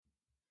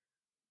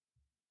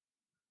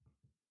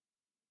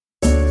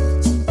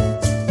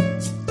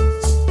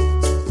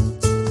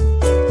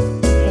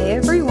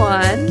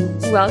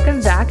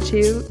Welcome back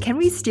to Can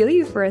We Steal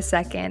You for a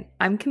Second?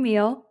 I'm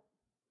Camille.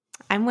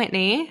 I'm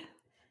Whitney.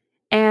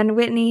 And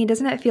Whitney,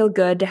 doesn't it feel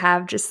good to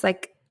have just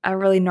like a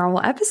really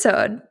normal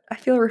episode? I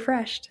feel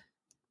refreshed.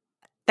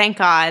 Thank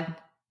God.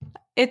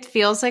 It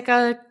feels like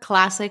a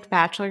classic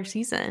Bachelor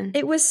season.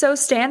 It was so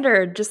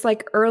standard, just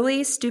like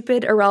early,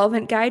 stupid,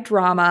 irrelevant guy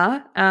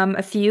drama,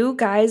 a few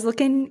guys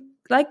looking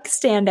like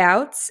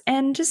standouts,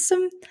 and just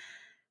some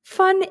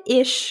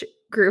fun-ish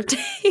group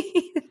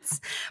dates.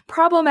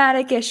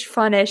 Problematic-ish,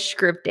 fun-ish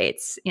group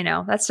dates. You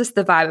know, that's just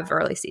the vibe of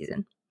early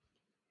season.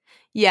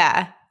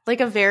 Yeah,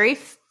 like a very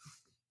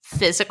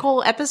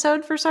physical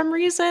episode for some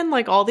reason.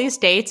 Like all these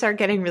dates are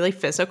getting really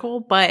physical,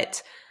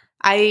 but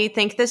I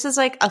think this is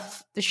like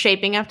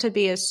shaping up to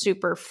be a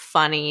super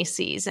funny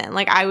season.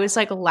 Like I was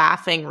like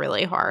laughing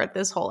really hard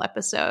this whole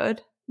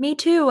episode. Me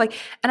too. Like,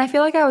 and I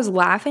feel like I was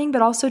laughing,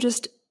 but also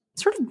just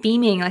sort of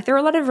beaming. Like there were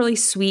a lot of really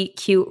sweet,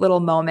 cute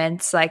little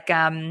moments. Like,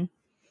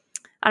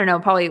 I don't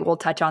know, probably we'll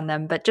touch on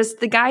them, but just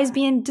guys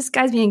being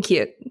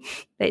cute,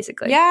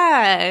 basically.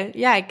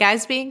 Yeah,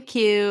 guys being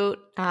cute.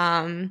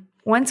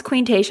 Once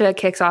Queen Tayshia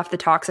kicks off the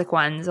toxic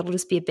ones, it'll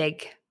just be a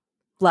big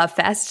love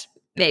fest.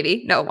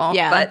 Maybe. No, it won't.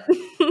 Yeah. But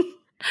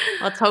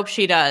let's hope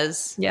she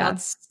does. Yeah.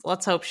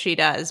 Let's hope she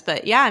does.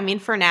 But yeah, I mean,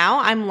 for now,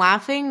 I'm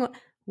laughing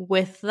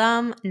with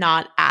them,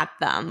 not at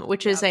them,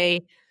 which is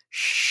a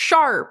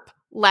sharp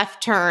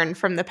left turn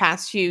from the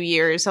past few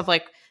years of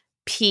like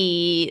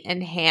Pete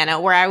and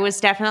Hannah, where I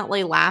was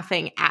definitely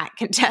laughing at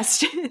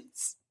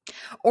contestants.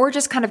 Or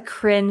just kind of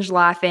cringe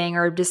laughing,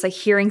 or just like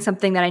hearing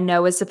something that I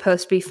know is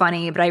supposed to be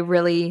funny, but I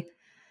really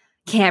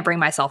can't bring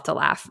myself to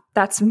laugh.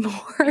 That's more.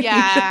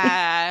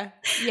 Yeah.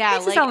 Yeah.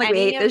 Makes it sound like we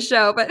hate this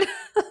show, but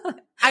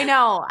I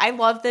know. I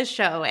love this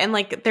show. And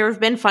like there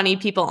have been funny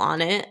people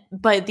on it,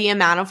 but the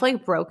amount of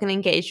like broken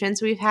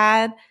engagements we've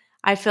had,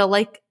 I feel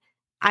like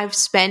I've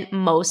spent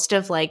most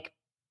of like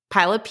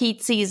Pilot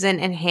Pete season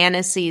and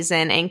Hannah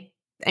season and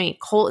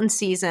Colton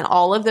season,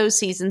 all of those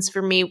seasons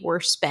for me were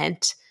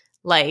spent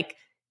like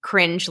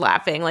cringe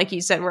laughing, like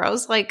you said, where I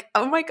was like,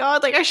 oh my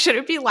God, like I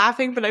shouldn't be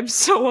laughing, but I'm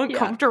so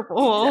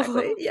uncomfortable.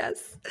 Yeah,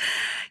 exactly.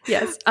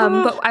 Yes.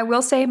 But I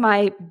will say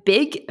my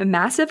big,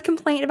 massive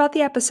complaint about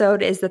the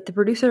episode is that the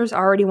producers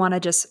already want to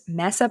just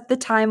mess up the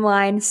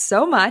timeline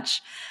so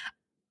much.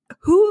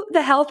 Who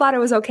the hell thought it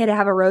was okay to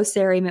have a rose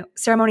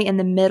ceremony in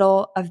the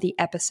middle of the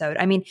episode?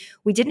 I mean,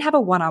 we didn't have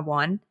a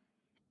one-on-one,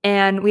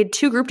 and we had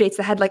two group dates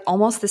that had like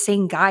almost the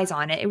same guys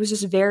on it. It was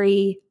just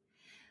very...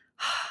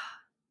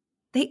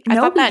 we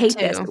hate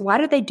this. Why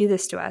did they do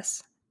this to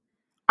us?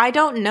 I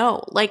don't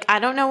know. Like, I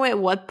don't know at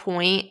what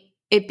point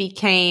it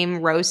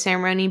became rose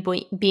ceremony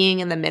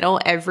being in the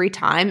middle every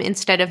time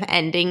instead of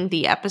ending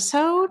the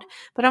episode.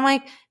 But I'm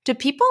like, do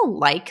people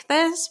like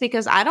this?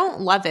 Because I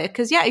don't love it.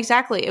 Because, yeah,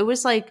 exactly. It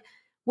was like,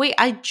 wait,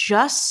 I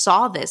just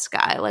saw this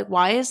guy. Like,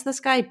 why is this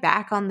guy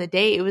back on the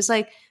date? It was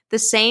like the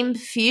same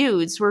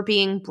feuds were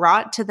being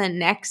brought to the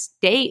next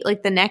date,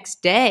 like the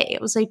next day. It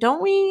was like,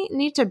 don't we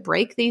need to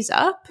break these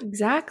up?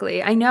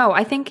 Exactly. I know.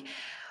 I think,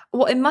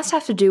 well, it must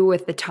have to do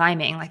with the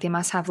timing. Like they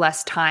must have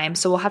less time.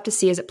 So we'll have to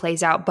see as it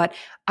plays out. But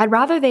I'd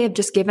rather they have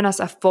just given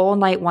us a full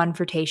night one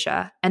for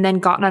Tayshia and then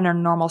gotten on our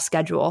normal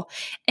schedule.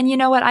 And you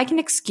know what? I can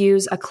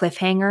excuse a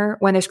cliffhanger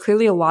when there's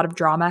clearly a lot of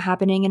drama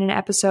happening in an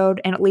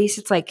episode. And at least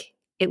it's like,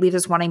 it leaves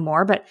us wanting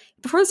more. But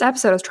before this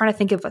episode, I was trying to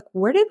think of like,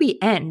 where did we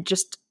end?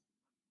 Just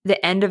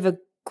the end of a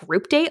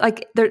group date?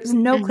 Like there's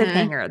no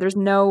cliffhanger. There's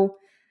no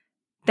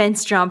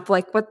fence jump.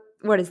 Like what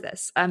is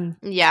this?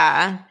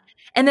 Yeah.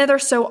 And then they're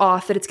so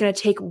off that it's going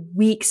to take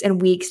weeks and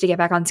weeks to get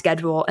back on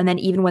schedule. And then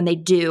even when they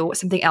do,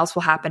 something else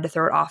will happen to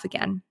throw it off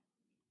again.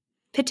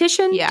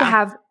 Petition to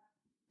have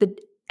the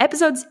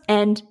episodes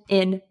end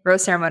in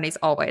rose ceremonies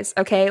always.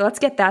 Okay, let's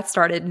get that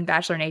started in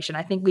Bachelor Nation.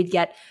 I think we'd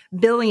get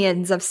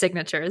billions of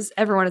signatures.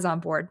 Everyone is on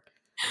board.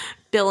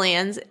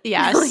 Billions,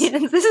 yes.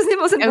 Billions. This is the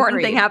most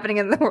important thing happening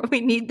in the world.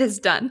 We need this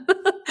done.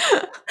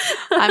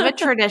 I'm a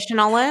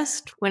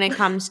traditionalist when it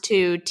comes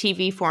to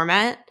TV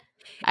format.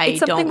 It's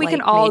something we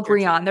can all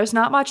agree on. There's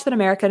not much that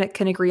America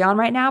can agree on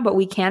right now, but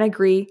we can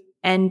agree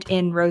end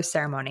in rose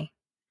ceremony.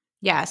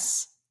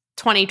 Yes.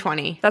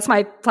 2020. That's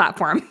my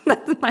platform.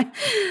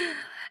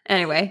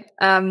 Anyway,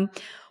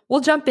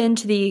 we'll jump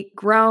into the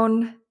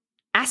grown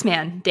ass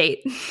man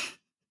date.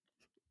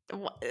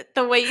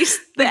 The way you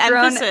the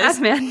grown emphasis, ass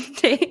man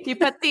date. You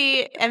put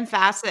the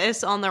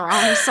emphasis on the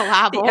wrong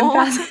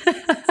syllable.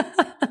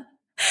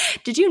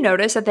 Did you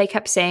notice that they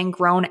kept saying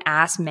grown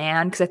ass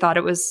man because I thought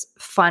it was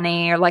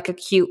funny or like a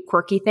cute,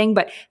 quirky thing,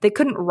 but they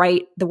couldn't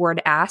write the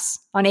word ass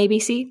on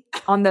ABC.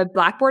 On the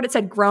blackboard, it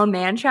said grown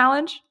man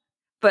challenge.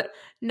 But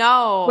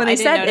no, when they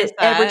said it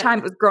every time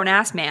it was grown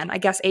ass man, I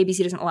guess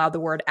ABC doesn't allow the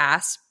word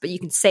ass, but you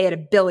can say it a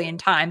billion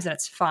times and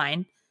it's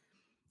fine.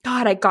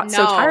 God, I got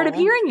so tired of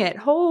hearing it.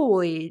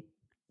 Holy,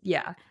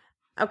 yeah.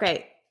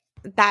 Okay.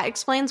 That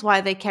explains why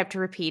they kept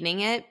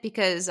repeating it,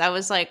 because I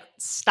was like,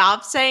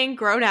 stop saying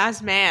grown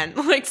ass man.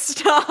 Like,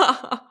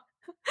 stop.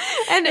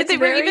 And they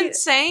were even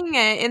saying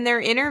it in their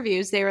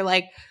interviews. They were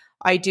like,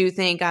 I do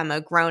think I'm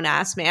a grown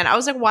ass man. I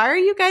was like, why are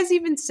you guys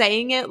even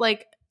saying it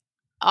like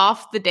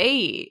off the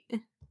date.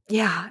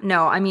 Yeah,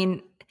 no, I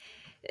mean,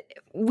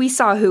 we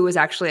saw who was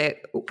actually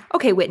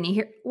okay. Whitney,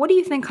 here, what do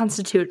you think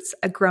constitutes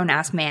a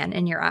grown-ass man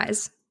in your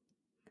eyes?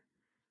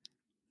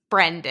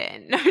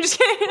 Brendan. No, I'm just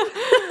kidding.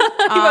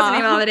 He wasn't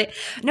even on the date.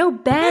 No,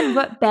 Ben.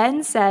 What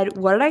Ben said.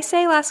 What did I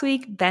say last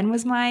week? Ben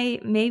was my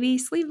maybe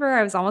sleeper.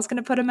 I was almost going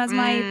to put him as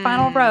my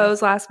final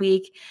rose last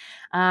week.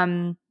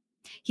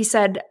 He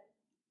said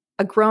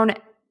a grown.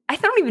 I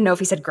don't even know if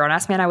he said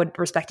grown-ass man. I would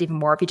respect even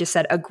more if he just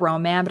said a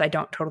grown man, but I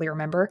don't totally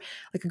remember.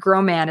 Like a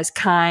grown man is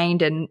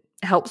kind and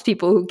helps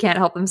people who can't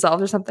help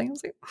themselves or something. I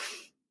was like,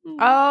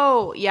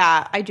 oh,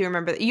 yeah, I do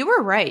remember that. You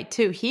were right,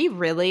 too. He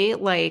really,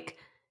 like,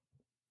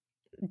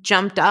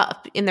 jumped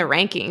up in the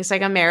rankings.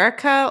 Like,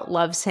 America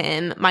loves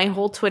him. My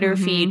whole Twitter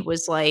feed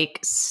was, like,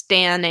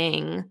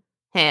 standing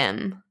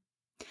him.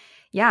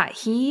 Yeah,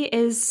 he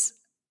is.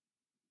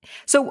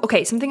 So,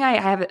 okay, something I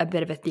have a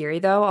bit of a theory,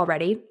 though,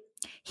 already.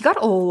 He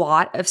got a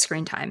lot of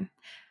screen time.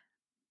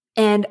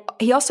 And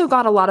he also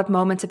got a lot of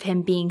moments of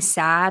him being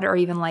sad or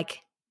even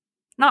like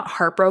not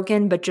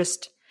heartbroken, but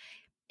just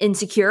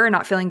insecure and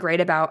not feeling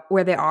great about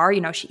where they are.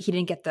 You know, he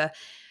didn't get the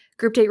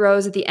group date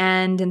rose at the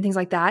end and things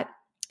like that.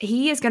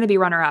 He is going to be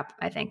runner up,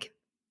 I think.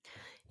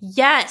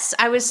 Yes,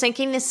 I was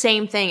thinking the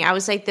same thing. I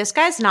was like, this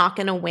guy's not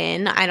going to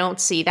win. I don't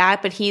see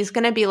that, but he's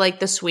going to be like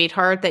the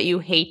sweetheart that you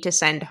hate to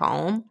send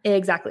home.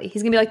 Exactly.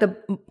 He's going to be like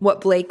what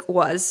Blake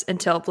was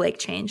until Blake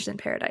changed in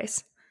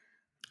Paradise.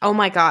 Oh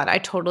my God, I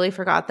totally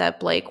forgot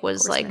that Blake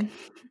was like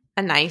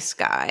a nice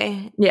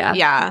guy. Yeah.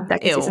 Yeah.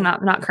 He's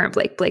not current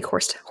Blake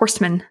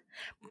Horstman.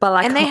 But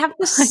like, and they have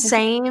the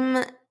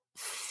same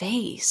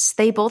face.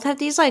 They both have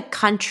these like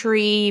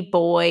country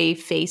boy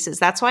faces.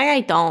 That's why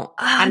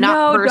I'm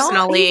not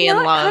personally in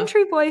love.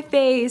 Country boy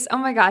face. Oh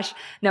my gosh.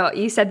 No,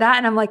 you said that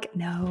and I'm like,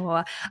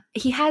 no.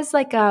 He has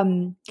like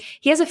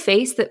he has a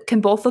face that can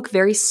both look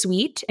very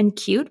sweet and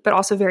cute, but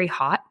also very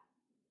hot.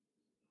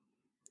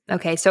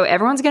 Okay, so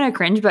everyone's gonna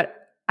cringe, but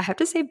I have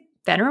to say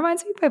Ben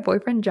reminds me of my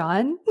boyfriend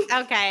John.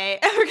 Okay.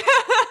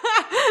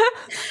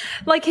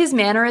 Like his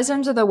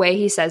mannerisms or the way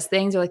he says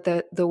things or like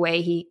the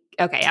way he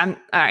okay, I'm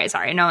all right,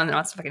 sorry. No one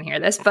wants to fucking hear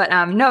this. But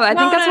no, I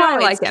think that's why I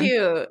like him.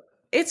 Cute.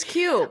 It's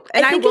cute.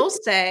 And I will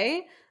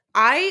say,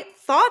 I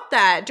thought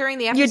that during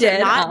the episode. You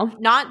did?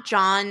 Not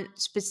John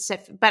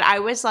specific, but I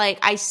was like,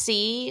 I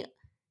see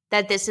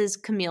that this is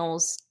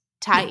Camille's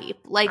type.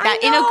 Like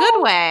that in a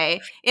good way.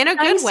 In a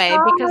good way.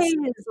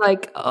 Because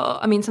like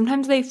I mean,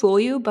 sometimes they fool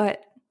you,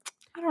 but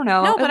I don't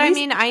know. No, but I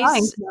mean, I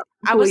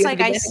was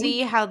like, I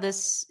see how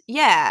this,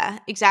 yeah,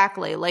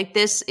 exactly. Like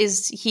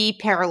he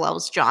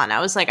parallels John. I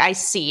was like, I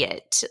see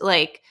it.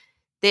 Like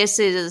this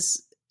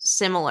is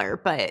similar,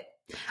 but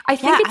I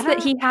think it's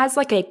that he has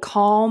like a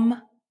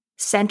calm,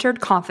 centered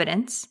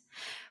confidence,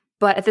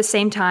 but at the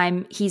same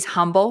time, he's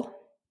humble.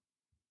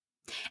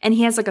 And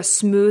he has like a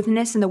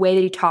smoothness in the way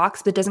that he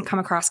talks, but doesn't come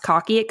across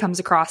cocky. It comes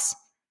across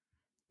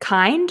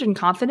kind and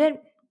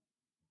confident.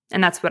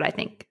 And that's what I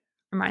think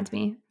reminds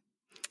me.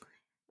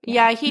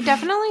 Yeah, he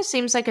definitely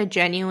seems like a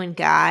genuine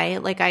guy.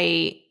 Like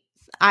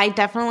I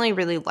definitely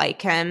really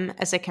like him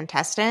as a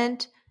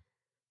contestant.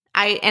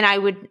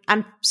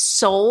 I'm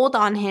sold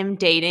on him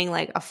dating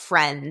like a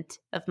friend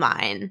of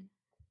mine.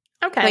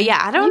 Okay. But yeah,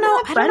 I don't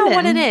know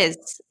what it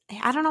is.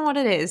 I don't know what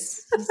it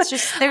is. It's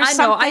just there's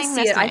something I see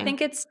missing. it. I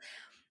think it's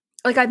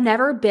like I've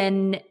never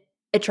been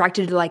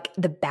attracted to like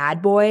the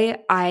bad boy.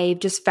 I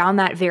just found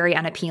that very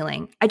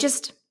unappealing.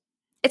 It's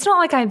not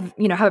like I've,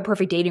 have a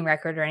perfect dating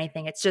record or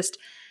anything. It's just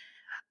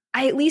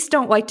I at least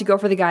don't like to go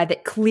for the guy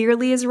that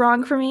clearly is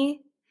wrong for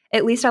me.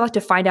 At least I like to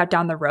find out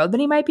down the road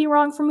that he might be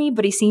wrong for me,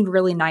 but he seemed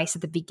really nice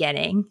at the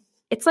beginning.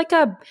 It's like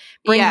a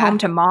bring home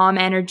to mom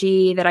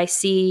energy that I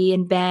see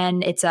in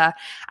Ben. It's I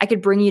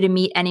could bring you to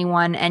meet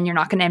anyone and you're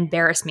not going to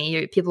embarrass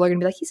me. People are going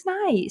to be like, he's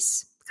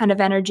nice kind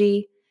of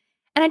energy.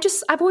 And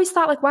I've always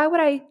thought like, why would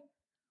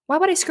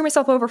I screw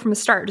myself over from the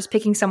start? Just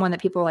picking someone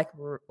that people are like,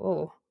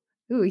 oh,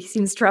 ooh, he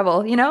seems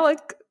trouble,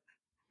 like.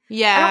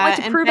 Yeah. I don't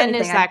like to prove Ben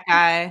anything. Is that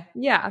guy.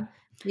 Yeah.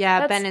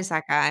 Yeah, Ben is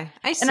that guy.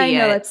 I see it. And I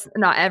know that's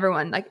not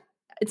everyone. Like,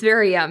 it's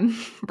very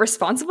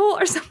responsible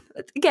or something.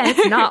 Again,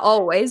 it's not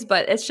always,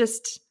 but it's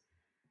just,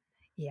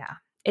 yeah.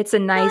 It's a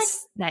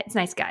nice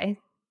guy.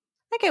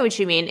 I get what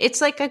you mean.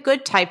 It's like a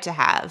good type to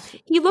have.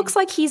 He looks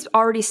like he's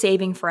already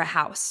saving for a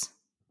house.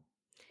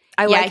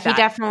 I like that.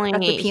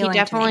 He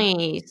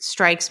definitely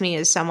strikes me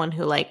as someone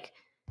who like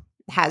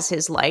has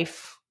his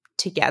life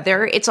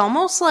together. It's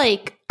almost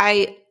like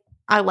I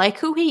like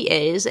who he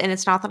is, and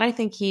it's not that I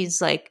think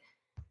he's like.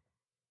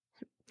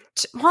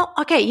 Well,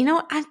 okay,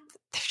 there's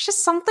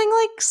just something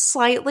like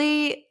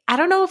slightly, I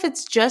don't know if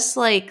it's just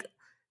like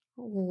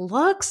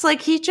looks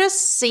like he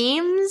just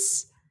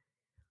seems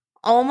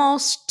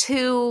almost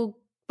too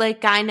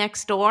like guy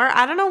next door.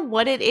 I don't know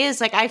what it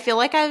is. Like I feel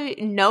like I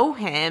know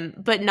him,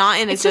 but not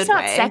in a good way. It's just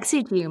not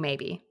sexy to you,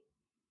 maybe.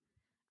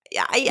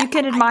 Yeah, you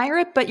can admire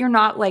it, but you're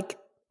not like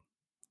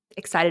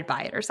excited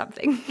by it or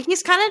something.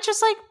 He's kind of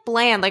just like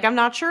bland. Like I'm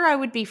not sure I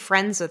would be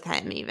friends with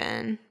him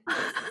even.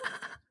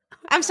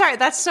 I'm sorry,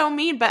 that's so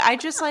mean, but I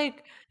just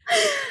like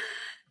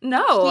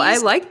No, I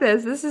like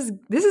this. This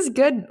is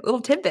good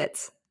little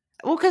tidbits.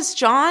 Well, because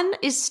John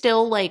is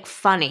still like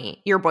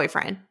funny, your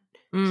boyfriend.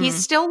 He's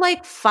still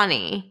like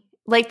funny.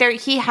 Like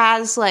he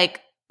has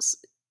like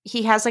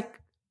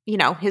you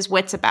know, his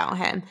wits about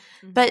him.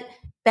 But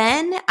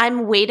Ben,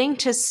 I'm waiting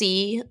to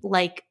see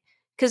like,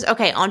 because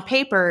okay, on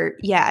paper,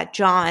 yeah,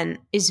 John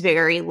is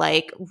very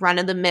like run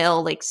of the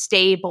mill, like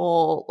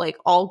stable, like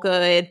all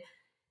good.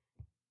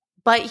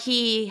 But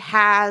he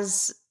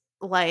has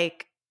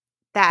like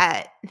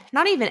that,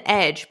 not even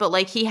edge, but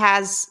like he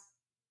has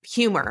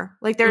humor.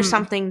 Like there's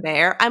something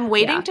there. I'm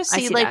waiting to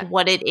see like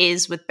what it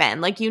is with Ben.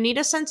 Like you need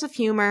a sense of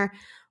humor,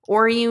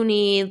 or you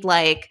need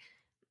like,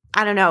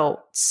 I don't know,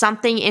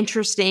 something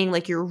interesting.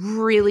 Like you're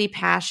really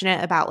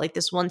passionate about like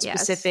this one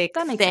specific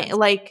thing. Sense.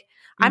 Like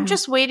I'm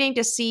just waiting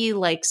to see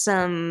like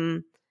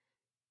some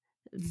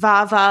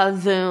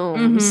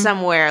va-va-voom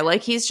somewhere.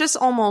 Like he's just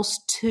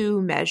almost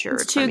too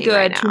measured. It's too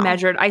good, right, too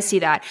measured. I see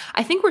that.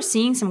 I think we're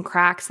seeing some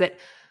cracks that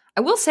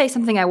I will say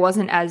something I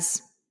wasn't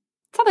as,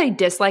 it's not that I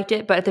disliked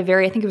it, but I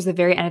think it was the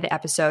very end of the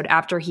episode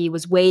after he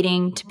was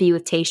waiting to be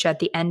with Tayshia at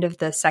the end of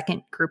the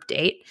second group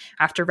date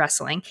after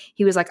wrestling.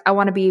 He was like, I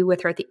want to be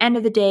with her at the end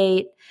of the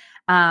date.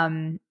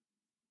 And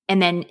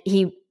then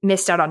he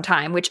missed out on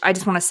time, which I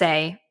just want to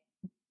say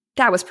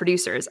that was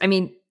producers. I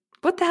mean,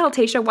 what the hell,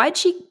 Tayshia? Why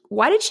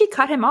did she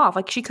cut him off?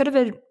 Like she could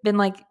have been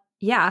like,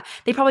 yeah,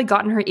 they probably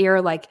got in her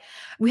ear like,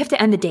 we have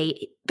to end the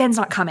date. Ben's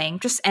not coming.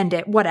 Just end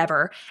it,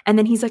 whatever. And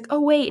then he's like,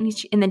 oh, wait.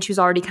 And then she was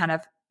already kind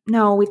of,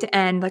 no, we have to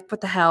end. Like,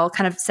 what the hell?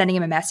 Kind of sending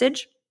him a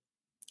message.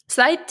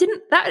 So I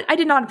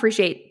did not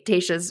appreciate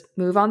Tayshia's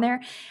move on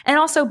there. And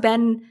also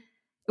Ben,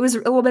 it was a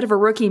little bit of a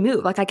rookie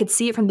move. Like I could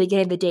see it from the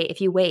beginning of the date.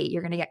 If you wait,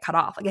 you're going to get cut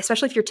off. Like,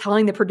 especially if you're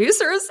telling the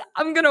producers,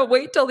 I'm going to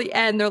wait till the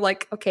end. They're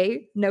like,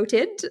 okay,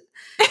 noted.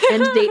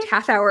 End date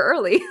half hour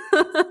early.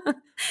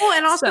 Well,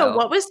 and also,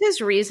 what was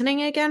his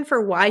reasoning again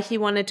for why he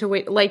wanted to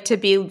wait, like to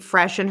be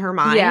fresh in her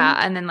mind? Yeah,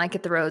 and then like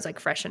get the rose like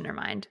fresh in her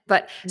mind.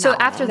 But so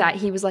after that,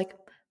 he was like,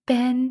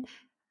 Ben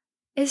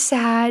is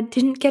sad,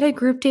 didn't get a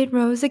group date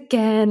rose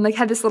again. Like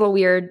had this little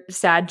weird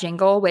sad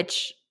jingle,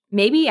 which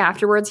maybe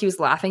afterwards he was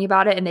laughing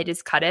about it and they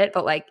just cut it.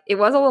 But like it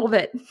was a little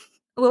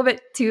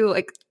bit too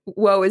like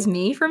woe is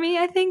me for me,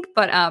 I think.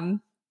 But it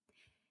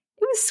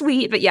was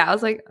sweet. But yeah, I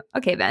was like,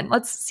 okay, Ben,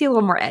 let's see a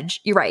little more edge.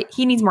 You're right.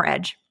 He needs more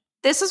edge.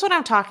 This is what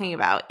I'm talking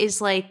about,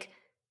 is like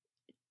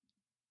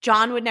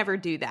John would never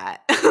do that.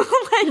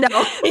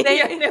 No,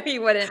 he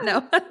wouldn't.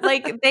 No.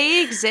 Like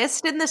they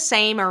exist in the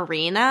same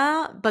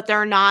arena, but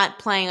they're not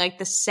playing like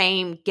the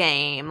same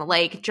game.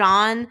 Like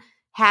John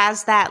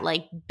has that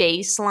like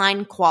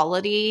baseline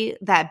quality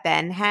that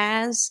Ben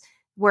has,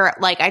 where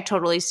like I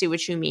totally see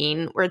what you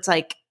mean, where it's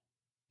like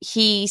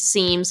he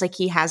seems like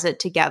he has it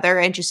together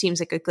and just seems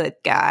like a good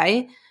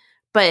guy.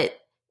 But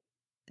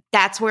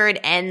that's where it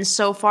ends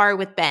so far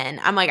with Ben.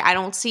 I'm like, I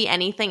don't see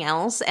anything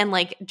else. And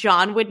like,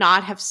 John would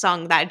not have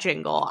sung that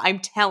jingle. I'm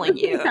telling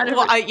you.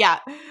 Well, yeah,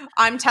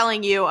 I'm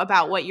telling you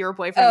about what your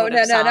boyfriend would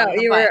have sung. No.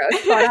 You were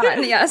spot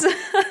on. Yes.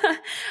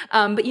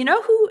 But you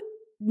know who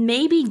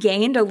maybe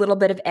gained a little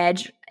bit of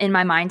edge in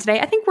my mind today?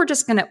 I think we're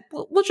just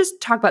we'll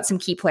just talk about some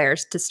key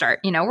players to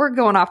start. You know, we're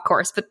going off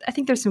course, but I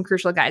think there's some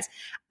crucial guys.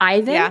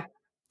 Ivan, yeah.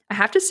 I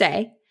have to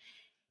say,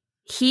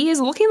 he is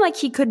looking like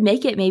he could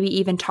make it maybe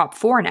even top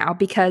 4 now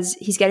because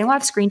he's getting a lot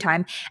of screen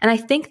time. And I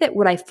think that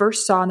what I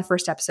first saw in the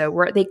first episode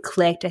where they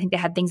clicked, I think they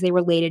had things they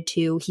related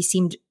to. He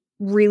seemed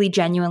really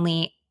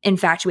genuinely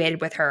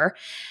infatuated with her.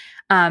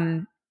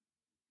 And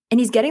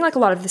he's getting like a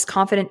lot of this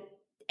confident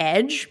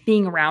edge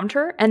being around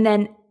her. And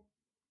then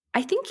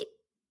I think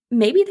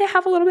maybe they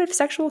have a little bit of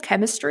sexual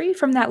chemistry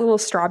from that little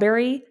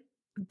strawberry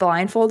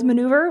blindfold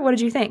maneuver. What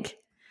did you think?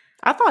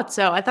 I thought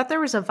so. I thought there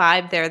was a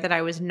vibe there that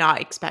I was not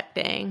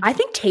expecting. I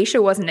think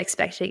Tayshia wasn't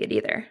expecting it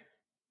either.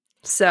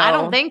 So I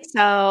don't think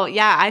so.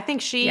 Yeah, I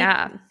think she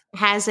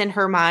has in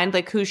her mind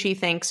like who she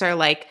thinks are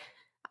like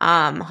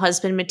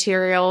husband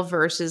material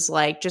versus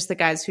like just the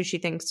guys who she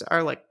thinks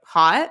are like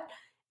hot.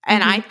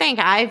 And I think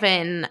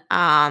Ivan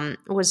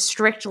was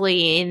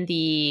strictly in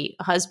the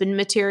husband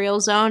material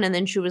zone, and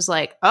then she was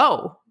like,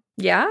 "Oh,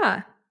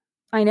 yeah,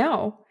 I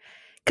know,"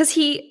 because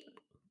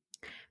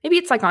maybe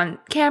it's like on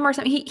camera or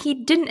something. He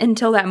didn't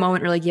until that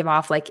moment really give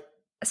off like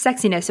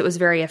sexiness. It was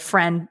very a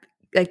friend,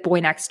 like boy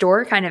next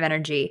door kind of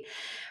energy.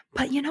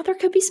 But you know, there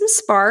could be some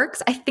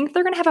sparks. I think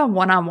they're going to have a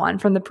one-on-one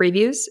from the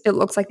previews. It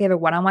looks like they have a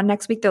one-on-one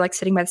next week. They're like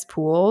sitting by this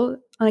pool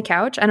on a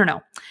couch. I don't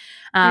know.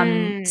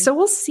 So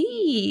we'll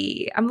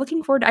see. I'm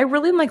looking forward. I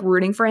really am like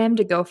rooting for him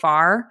to go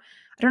far.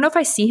 I don't know if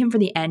I see him for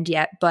the end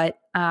yet, but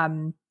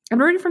I'm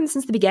rooting for him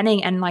since the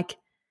beginning. And like,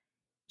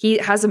 he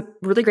has a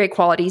really great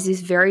qualities. He's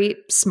very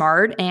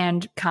smart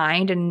and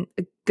kind and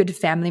a good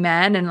family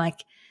man. And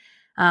like,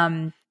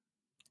 I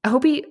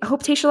hope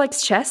Tayshia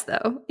likes chess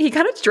though. He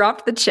kind of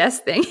dropped the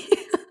chess thing.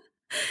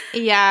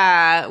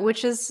 Yeah,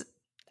 which is,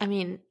 I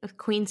mean,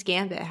 Queen's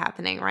Gambit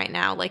happening right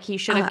now. Like he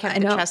should have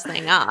kept the chess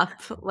thing up.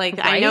 Like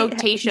right? I know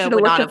Tayshia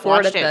would not have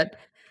watched it.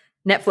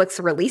 The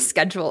Netflix release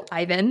schedule,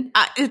 Ivan.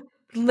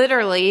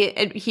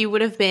 Literally, he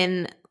would have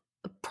been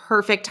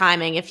perfect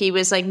timing. If he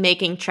was like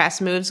making chess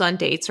moves on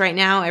dates right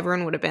now,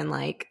 everyone would have been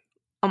like,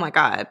 oh my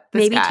God, this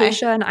Maybe guy.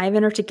 Tayshia and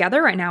Ivan are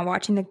together right now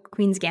watching the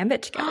Queen's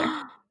Gambit together.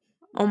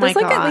 Oh my There's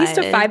like God. at least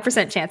a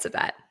 5% chance of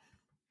that.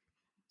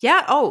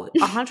 Yeah. Oh,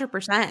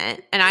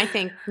 100%. And I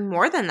think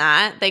more than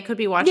that, they could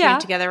be watching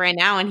it together right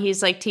now. And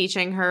he's like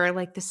teaching her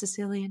like the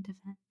Sicilian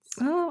defense.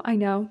 Oh, I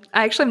know.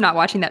 I actually am not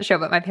watching that show,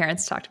 but my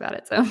parents talked about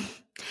it. So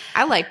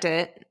I liked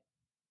it.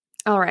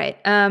 All right.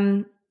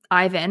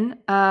 Ivan.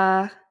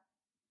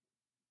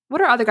 What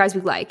are other guys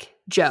we like?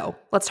 Joe.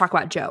 Let's talk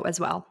about Joe as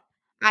well.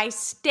 I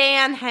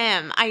stan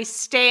him. I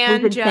stan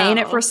We've been Joe. saying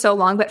it for so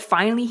long, but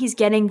finally he's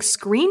getting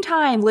screen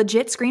time,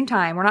 legit screen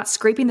time. We're not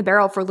scraping the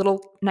barrel for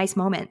little nice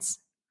moments.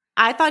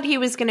 I thought he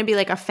was going to be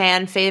like a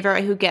fan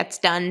favorite who gets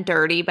done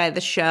dirty by the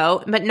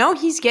show, but no,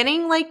 he's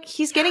getting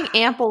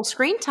ample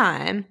screen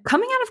time.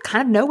 Coming out of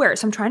kind of nowhere,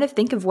 so I'm trying to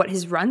think of what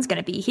his run's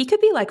going to be. He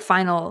could be like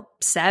final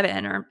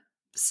 7 or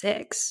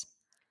 6.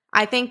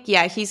 I think,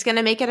 yeah, he's going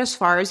to make it as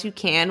far as you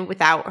can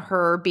without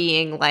her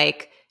being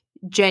like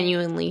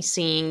genuinely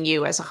seeing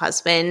you as a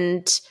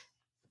husband,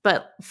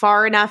 but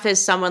far enough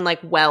as someone like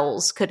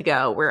Wells could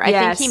go, where I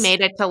think he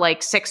made it to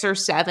like 6 or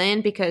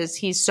 7 because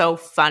he's so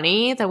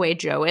funny the way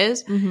Joe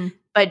is. Mm-hmm.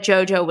 But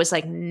JoJo was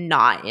like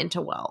not into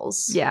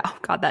Wells. Yeah. Oh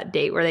God, that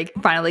date where they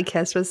finally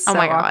kissed was so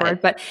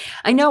awkward. But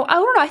I don't know.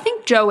 I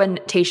think Joe and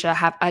Tayshia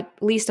have at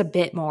least a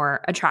bit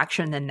more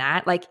attraction than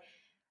that. Like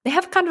they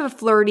have kind of a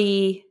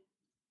flirty.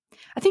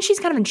 I think she's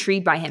kind of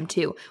intrigued by him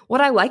too.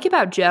 What I like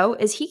about Joe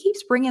is he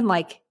keeps bringing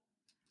like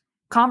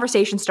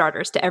conversation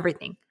starters to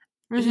everything.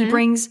 Mm-hmm. He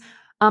brings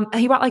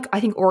he brought like I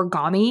think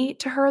origami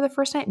to her the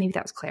first night. Maybe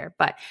that was Claire,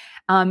 but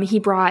he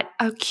brought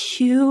a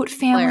cute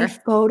family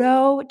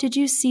photo. Did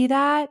you see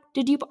that?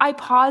 I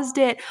paused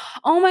it.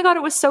 Oh my God,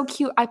 it was so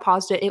cute. I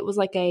paused it. It was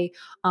like a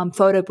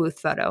photo booth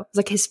photo. It was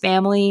like his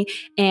family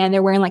and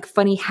they're wearing like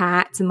funny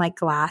hats and like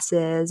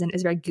glasses and it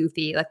was very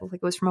goofy. Like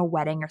it was from a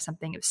wedding or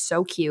something. It was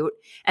so cute.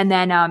 And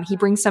then he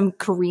brings some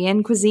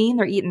Korean cuisine.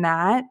 They're eating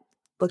that.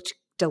 Looked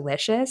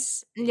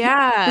delicious.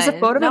 Yeah. There's a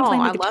photo of him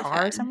playing the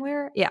guitar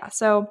somewhere. Yeah.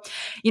 So,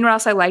 you know what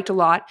else I liked a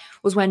lot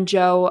was when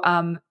Joe,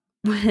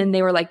 when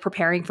they were like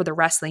preparing for the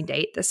wrestling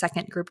date, the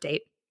second group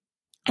date,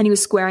 and he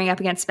was squaring up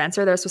against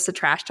Spencer. They were supposed to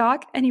trash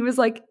talk. And he was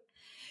like,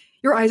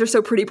 your eyes are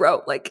so pretty,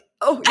 bro. Like,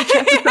 oh, your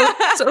chest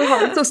is so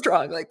hard, so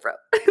strong. Like, bro,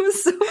 it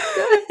was so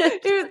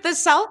good. Dude, the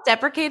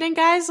self-deprecating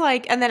guys,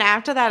 like, and then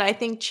after that, I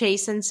think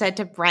Chasen said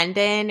to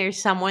Brendan or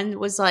someone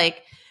was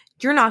like,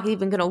 you're not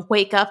even going to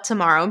wake up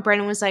tomorrow. And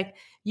Brendan was like,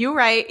 you're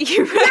right.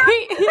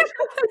 Yes.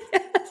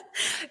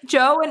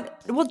 Joe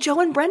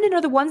and Brendan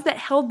are the ones that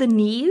held the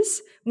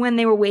knees when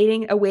they were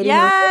awaiting.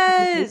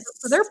 Yes.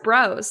 So they're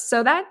bros.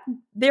 So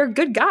they're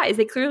good guys.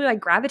 They clearly like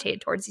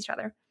gravitate towards each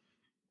other.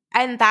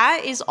 And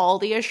that is all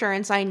the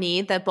assurance I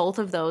need that both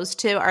of those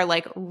two are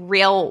like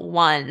real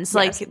ones.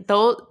 Yes. Like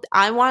though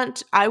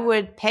I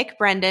would pick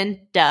Brendan.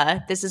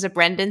 Duh. This is a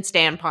Brendan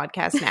Stan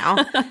podcast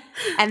now.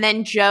 And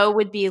then Joe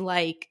would be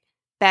like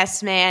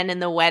best man in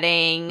the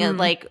wedding,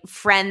 like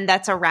friend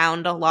that's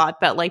around a lot,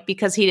 but like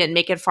because he didn't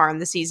make it far in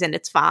the season,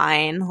 it's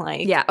fine.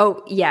 Like, yeah.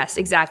 Oh, yes,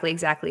 exactly.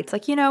 It's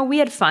like, we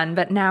had fun,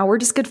 but now we're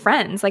just good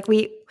friends. Like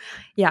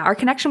our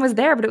connection was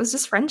there, but it was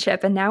just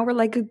friendship, and now we're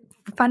like a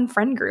fun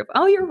friend group.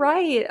 Oh, you're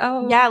right.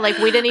 Oh, yeah. Like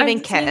we didn't even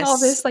kiss. All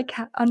this like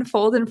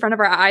unfold in front of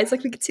our eyes.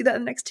 Like we could see that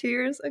in the next 2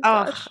 years. Like,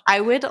 gosh.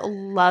 I would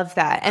love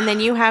that. And then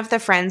you have the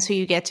friends who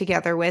you get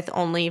together with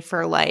only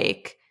for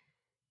like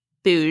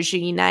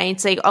bougie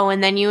nights, like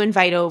and then you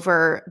invite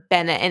over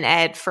Bennett and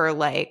Ed for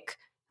like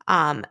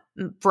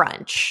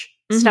brunch,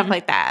 stuff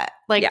like that.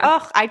 Like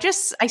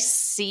I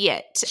see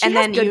it. She and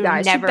then you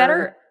guys. Never she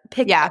better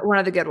pick one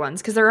of the good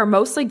ones because there are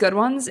mostly good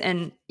ones.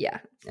 And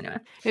anyway,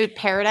 dude,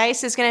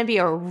 Paradise is gonna be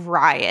a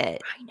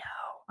riot.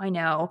 I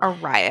know, a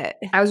riot.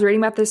 I was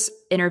reading about this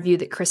interview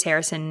that Chris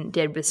Harrison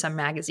did with some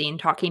magazine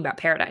talking about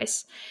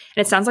Paradise,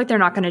 and it sounds like they're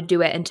not going to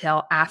do it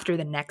until after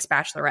the next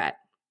Bachelorette.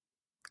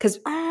 Because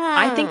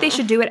I think they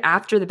should do it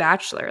after The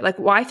Bachelor. Like,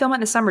 why film it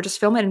in the summer? Just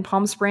film it in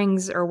Palm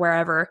Springs or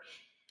wherever,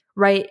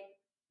 right?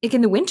 Like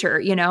in the winter,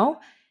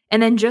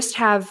 And then just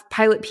have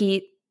Pilot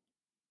Pete's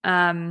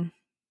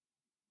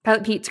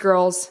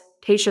girls,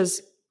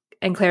 Tayshia's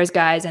and Claire's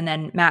guys, and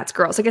then Matt's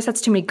girls. I guess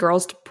that's too many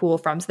girls to pull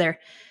from. So they're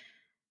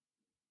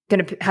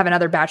going to have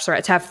another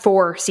Bachelorette to have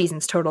 4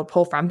 seasons total to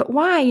pull from. But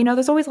why?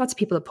 There's always lots of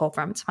people to pull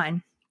from. It's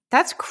fine.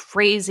 That's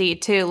crazy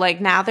too.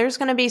 Like now there's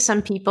going to be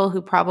some people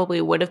who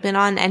probably would have been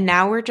on, and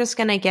now we're just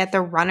going to get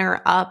the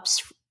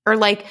runner-ups or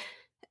like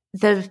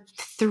the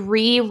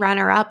 3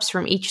 runner-ups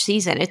from each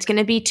season. It's going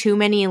to be too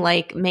many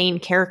like main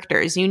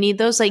characters. You need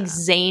those like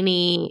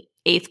zany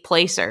 8th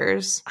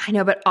placers. I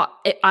know, but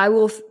I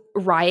will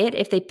riot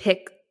if they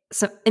pick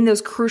some in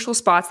those crucial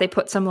spots. They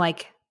put some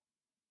like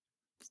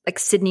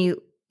Sydney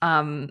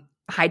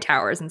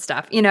Hightowers and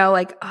stuff,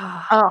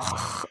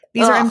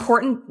 these are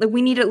important. Like,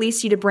 we need at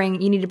least you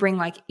need to bring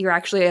like you're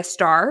actually a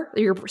star,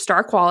 your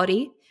star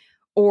quality,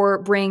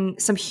 or bring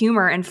some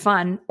humor and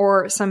fun,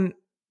 or some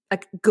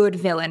like good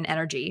villain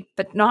energy,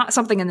 but not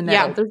something in the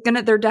middle.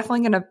 They're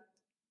definitely gonna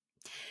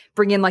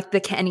bring in like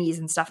the Kennys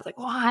and stuff. Like,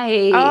 why?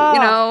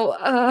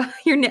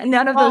 You're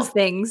none of those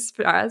things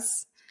for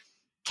us.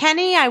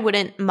 Kenny, I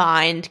wouldn't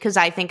mind because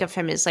I think of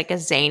him as like a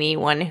zany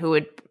one who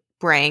would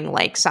bring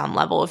like some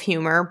level of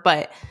humor,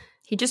 but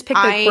he just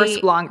picked the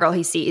first blonde girl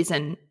he sees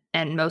and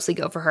mostly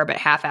go for her, but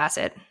half-ass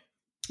it.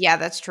 Yeah,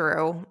 that's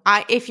true.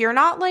 If you're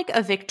not like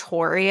a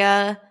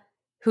Victoria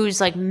who's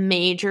like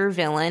major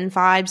villain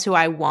vibes, who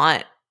I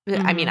want,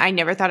 I mean, I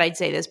never thought I'd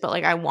say this, but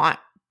like I want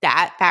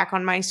that back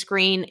on my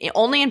screen,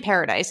 only in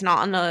Paradise, not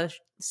on the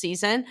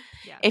season.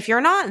 Yeah. If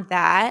you're not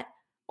that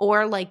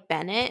or like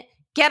Bennett,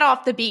 get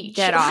off the beach.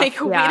 Get off. Like,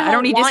 yeah, I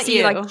don't need to see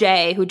you. Like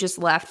Jay, who just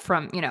left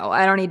from,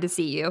 I don't need to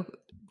see you.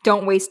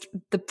 Don't waste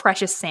the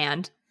precious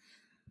sand.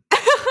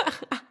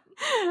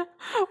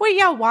 Wait,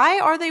 yeah, why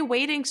are they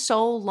waiting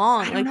so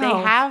long? Like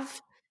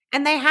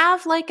they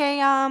have like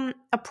a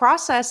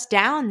process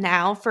down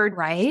now for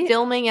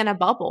filming in a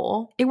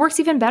bubble. It works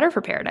even better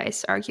for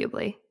Paradise,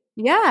 arguably.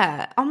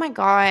 Yeah. Oh my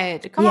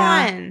God. Come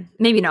on.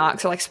 Maybe not,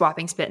 because they're like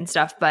swapping spit and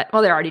stuff, but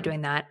they're already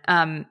doing that.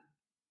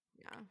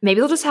 Maybe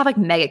they'll just have like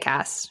mega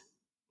cast,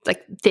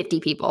 like 50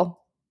 people.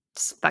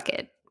 Just fuck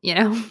it.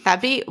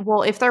 That'd be,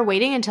 if they're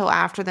waiting until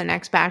after the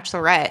next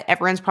Bachelorette,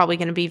 everyone's probably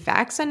going to be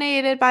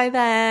vaccinated by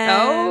then.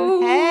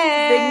 Oh,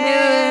 hey.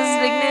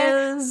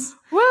 Big news.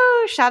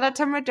 Woo, shout out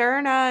to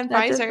Moderna and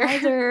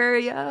Pfizer.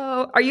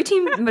 Yo. Are you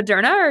team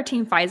Moderna or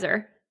team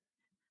Pfizer?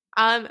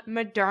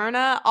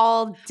 Moderna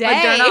all day.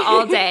 Moderna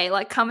all day.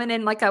 Like coming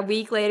in like a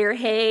week later,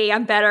 hey,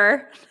 I'm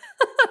better.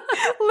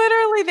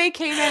 Literally, they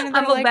came in and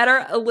I'm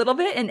better a little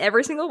bit in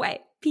every single way.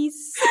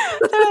 Peace.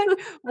 Like,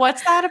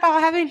 what's that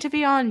about having to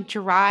be on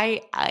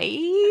dry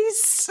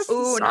ice?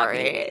 Ooh,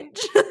 sorry.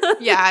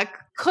 Yeah,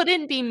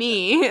 couldn't be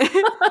me.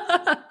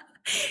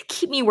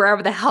 Keep me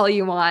wherever the hell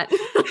you want.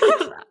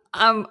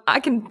 I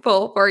can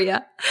pull for you.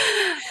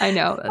 I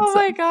know. Oh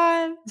my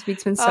God. This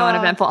week's been so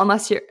uneventful.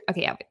 Unless you're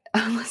okay. Yeah.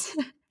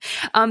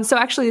 So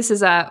actually, this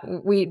is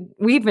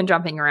we've been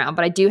jumping around,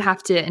 but I do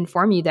have to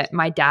inform you that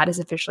my dad has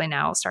officially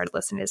now started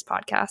listening to this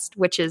podcast,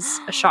 which is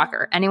a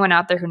shocker. Anyone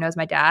out there who knows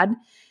my dad,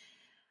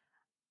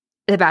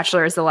 The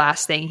Bachelor is the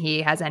last thing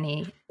he has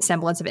any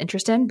semblance of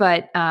interest in.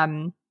 But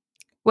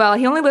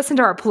he only listened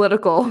to our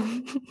political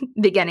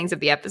beginnings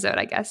of the episode,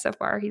 I guess, so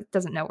far. He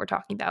doesn't know what we're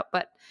talking about.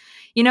 But,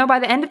 by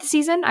the end of the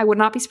season, I would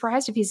not be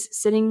surprised if he's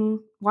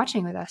sitting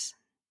watching with us.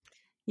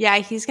 Yeah,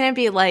 he's going to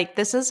be like,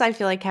 this is, I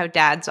feel like, how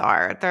dads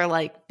are. They're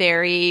like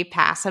very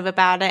passive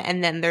about it,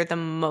 and then they're the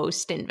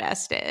most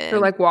invested. They're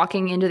like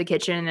walking into the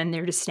kitchen and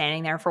they're just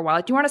standing there for a while.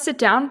 Like, do you want to sit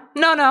down?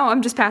 No,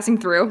 I'm just passing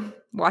through.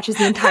 Watches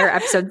the entire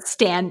episode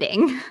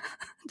standing.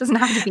 It doesn't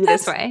have to be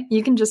this way.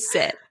 You can just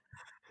sit.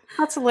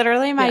 That's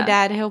literally my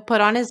dad. He'll put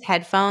on his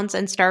headphones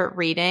and start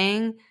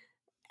reading,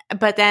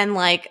 but then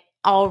like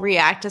I'll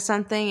react to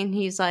something and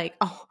he's like,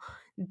 oh,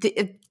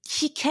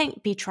 he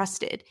can't be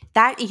trusted.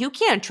 That you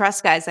can't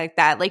trust guys like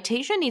that. Like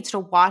Tayshia needs to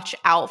watch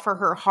out for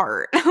her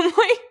heart. I'm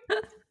like,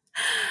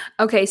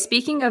 okay.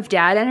 Speaking of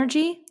dad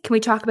energy, can we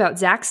talk about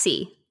Zach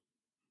C?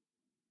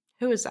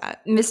 Who is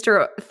that?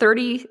 Mr.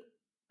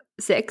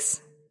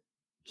 36.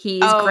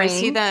 He's graying. Is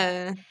he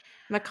the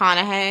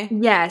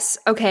McConaughey? Yes.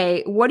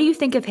 Okay. What do you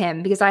think of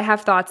him? Because I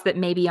have thoughts that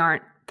maybe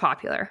aren't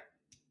popular.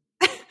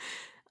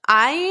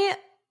 I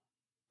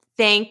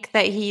think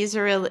that he's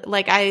really,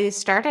 like, I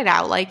started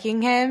out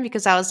liking him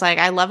because I was like,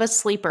 I love a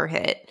sleeper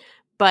hit,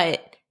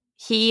 but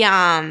he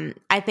I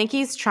think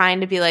he's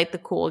trying to be like the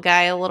cool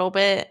guy a little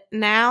bit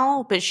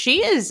now, but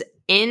she is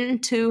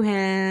into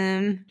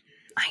him.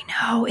 I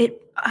know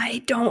it.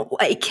 I don't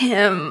like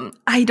him.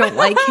 I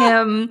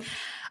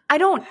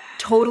don't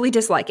totally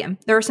dislike him.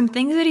 There are some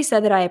things that he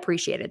said that I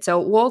appreciated. So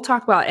we'll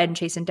talk about Ed and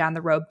Chasen down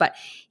the road. But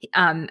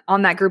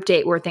on that group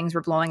date where things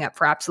were blowing up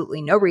for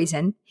absolutely no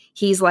reason,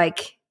 he's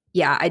like,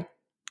 yeah, I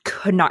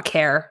could not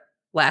care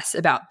less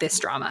about this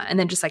drama. And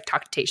then just like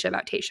talk to Tayshia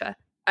about Tayshia.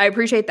 I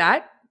appreciate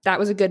that. That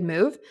was a good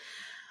move.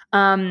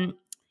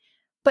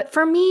 But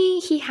for me,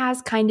 he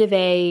has kind of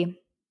I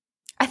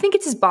think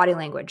it's his body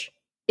language.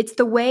 It's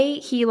the way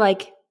he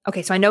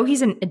okay, so I know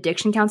he's an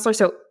addiction counselor.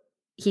 So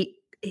I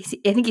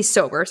think he's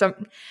sober. So,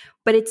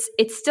 but it's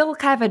still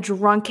kind of a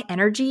drunk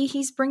energy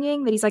he's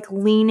bringing that he's like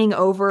leaning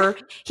over.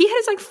 He had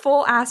his like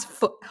full ass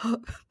foot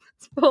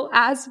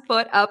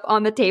up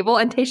on the table,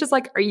 and Tayshia's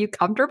like, "Are you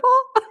comfortable?"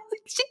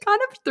 She kind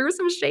of threw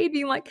some shade,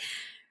 being like,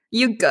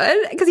 "You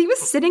good?" Because he was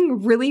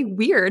sitting really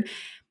weird.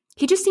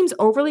 He just seems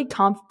overly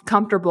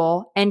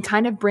comfortable and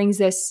kind of brings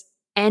this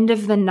end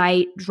of the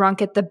night,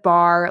 drunk at the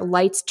bar,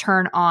 lights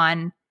turn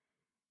on,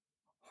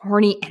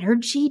 horny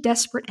energy,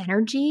 desperate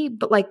energy,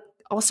 but like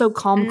also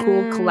calm,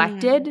 cool,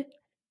 collected.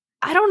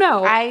 I don't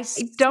know. I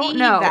don't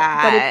know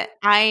that.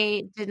 But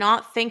I did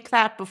not think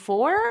that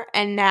before,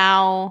 and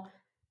now,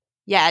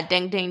 yeah,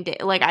 ding, ding, ding.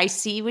 Like, I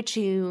see what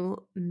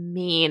you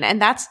mean,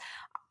 and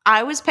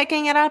I was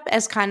picking it up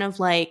as kind of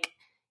like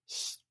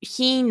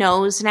he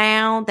knows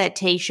now that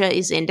Tayshia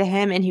is into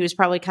him, and he was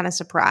probably kind of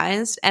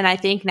surprised. And I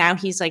think now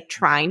he's like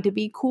trying to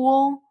be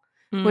cool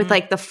with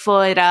like the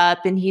foot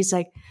up, and he's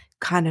like,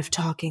 kind of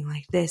talking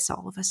like this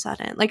all of a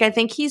sudden? Like, I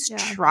think he's Yeah.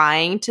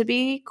 trying to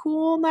be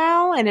cool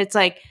now. And it's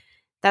like,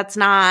 that's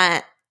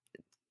not,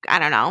 I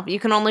don't know. You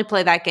can only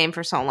play that game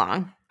for so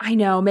long. I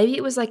know. Maybe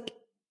it was like,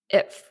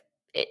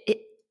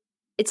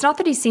 it's not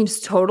that he seems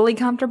totally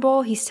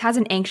comfortable. He has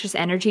an anxious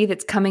energy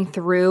that's coming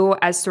through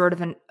as sort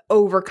of an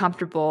over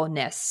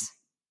comfortableness.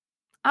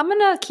 I'm going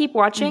to keep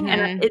watching.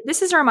 And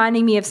this is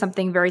reminding me of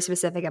something very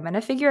specific. I'm going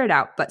to figure it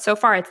out. But so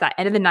far, it's that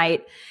end of the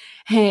night.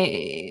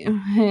 Hey,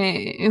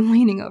 I'm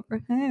leaning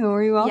over. Hey, how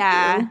are you all?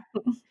 Yeah.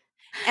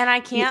 And I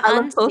can't I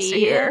look close to unsee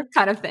here, it.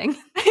 kind of thing. Ew.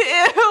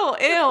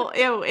 Oh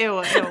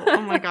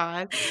my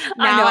God.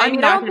 I know. I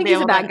mean, I don't think he's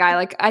a bad to- guy.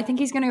 Like, I think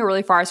he's going to go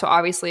really far. So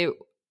obviously,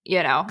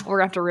 we're going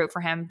to have to root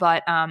for him.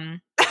 But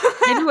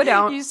maybe we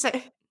don't. You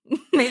say,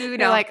 maybe we you're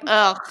don't. like,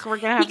 ugh, we're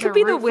going to have He to could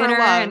be the root for winner, love.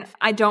 and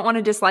I don't want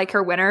to dislike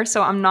her winner.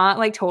 So I'm not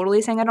like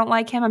totally saying I don't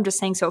like him. I'm just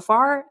saying so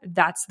far,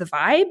 that's the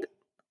vibe.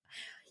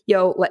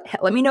 Yo,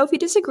 let me know if you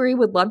disagree.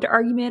 Would love to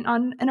argument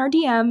in our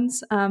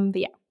DMs. But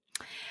yeah.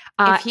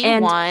 If he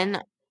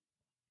won,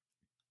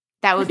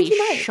 that would be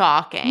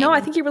shocking. No,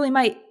 I think he really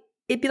might.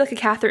 It'd be like a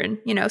Catherine,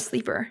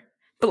 sleeper.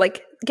 But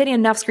like getting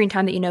enough screen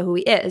time that you know who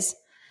he is.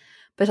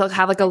 But he'll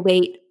have like a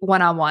late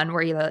one-on-one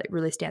where he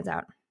really stands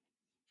out.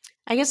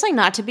 I guess like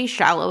not to be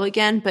shallow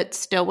again, but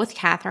still with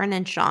Catherine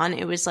and Sean,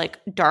 it was like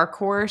dark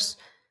horse,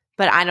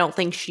 but I don't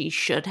think she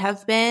should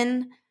have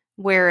been.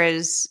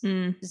 Whereas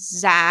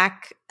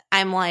Zach,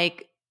 I'm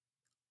like,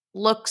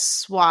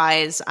 looks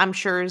wise, I'm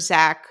sure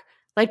Zach,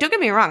 like, don't get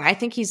me wrong, I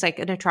think he's like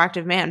an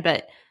attractive man,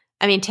 but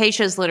I mean,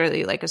 Tayshia's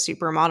literally like a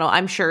supermodel.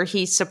 I'm sure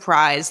he's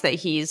surprised that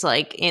he's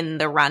like in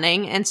the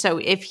running. And so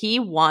if he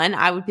won,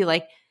 I would be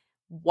like,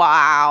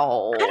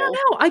 wow. I don't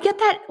know. I get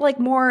that like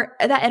more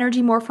that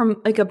energy more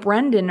from like a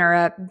Brendan or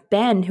a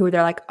Ben who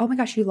they're like, oh my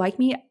gosh, you like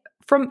me?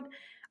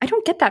 I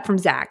don't get that from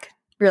Zach,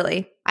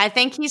 really. I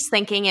think he's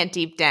thinking it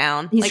deep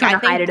down. He's like trying I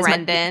to hide think it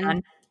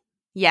Brendan.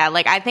 Yeah,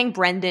 like I think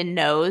Brendan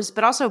knows,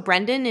 but also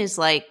Brendan is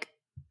like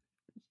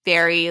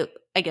very,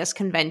 I guess,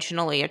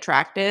 conventionally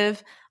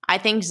attractive. I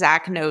think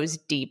Zach knows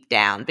deep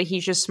down, but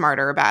he's just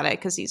smarter about it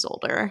because he's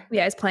older.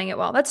 Yeah, he's playing it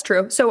well. That's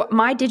true. So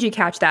my Did You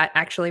Catch That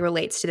actually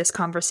relates to this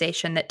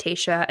conversation that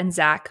Tayshia and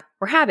Zach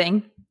were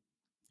having.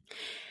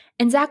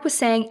 And Zach was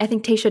saying, I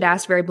think Tayshia had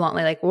asked very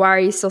bluntly, like, why are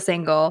you still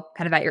single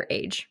kind of at your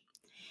age?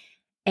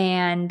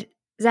 And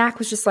Zach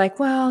was just like,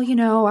 well,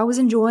 I was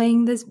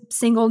enjoying this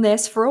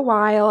singleness for a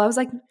while. I was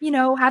like,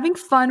 having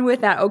fun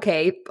with that.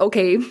 Okay.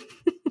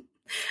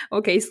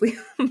 Okay, sleep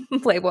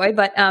Playboy.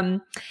 But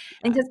and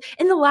just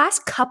in the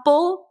last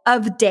couple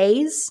of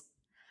days,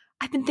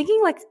 I've been thinking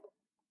like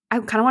I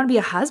kind of want to be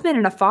a husband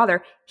and a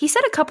father. He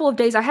said a couple of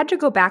days. I had to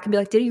go back and be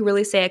like, did he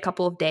really say a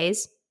couple of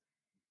days?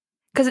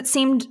 Because it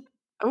seemed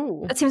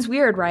that seems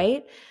weird,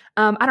 right?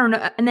 I don't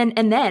know. And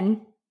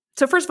then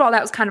so first of all,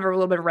 that was kind of a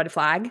little bit of a red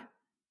flag.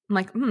 I'm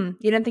like, you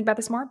didn't think about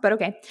this more, but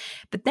okay.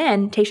 But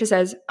then Tayshia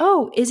says,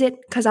 oh, is it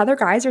because other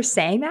guys are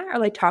saying that or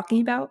like talking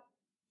about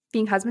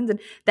being husbands? And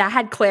that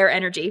had Claire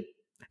energy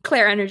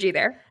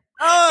there.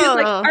 Oh, She was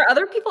like,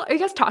 are you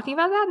guys talking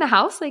about that in the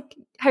house? Like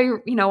how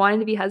you wanting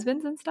to be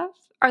husbands and stuff?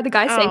 Are the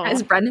guys saying that?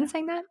 Is Brendan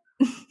saying that?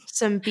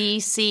 Some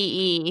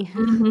BCE.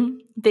 Mm-hmm.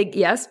 Big,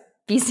 yes.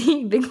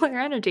 BC, big Claire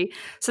energy.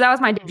 So that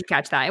was my Did You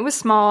Catch That? It was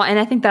small. And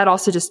I think that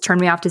also just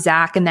turned me off to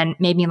Zach and then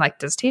made me like,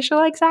 does Tayshia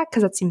like Zach?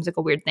 Because that seems like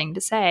a weird thing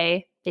to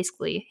say,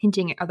 basically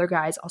hinting at other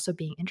guys also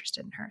being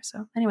interested in her.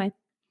 So anyway.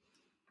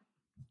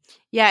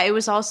 Yeah, it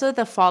was also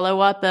the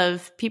follow-up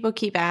of people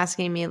keep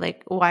asking me,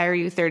 like, why are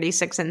you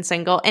 36 and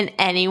single? And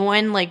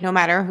anyone, like, no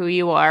matter who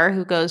you are,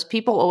 who goes,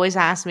 people always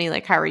ask me,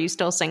 like, how are you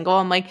still single?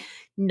 I'm like,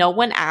 no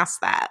one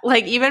asked that.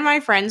 Like, even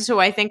my friends who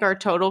I think are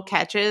total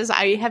catches,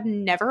 I have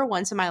never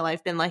once in my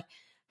life been like,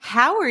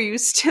 how are you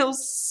still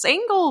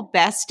single,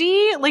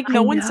 bestie? Like,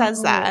 no one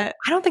says that.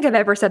 I don't think I've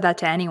ever said that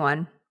to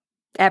anyone.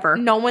 Ever.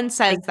 No one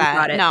says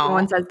that. No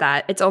one says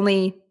that. It's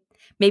only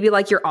maybe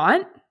like your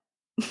aunt.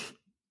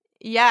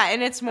 Yeah,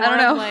 and it's more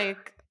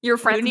like your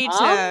friend's need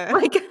mom? to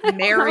like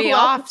marry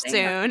off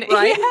soon,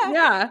 right?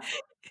 Yeah.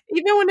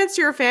 Even when it's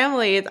your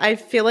family, I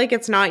feel like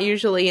it's not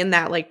usually in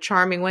that like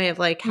charming way of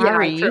like, how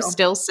are you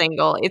still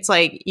single? It's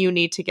like you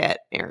need to get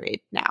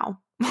married now.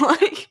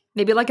 Like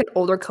maybe like an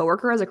older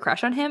coworker has a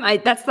crush on him.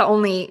 That's the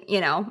only,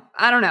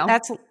 I don't know.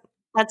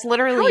 That's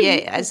literally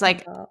it. As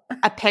like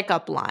a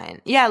pickup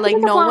line. Yeah, like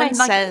no one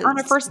says on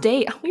a first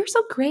date, oh, you're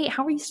so great.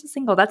 How are you still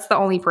single? That's the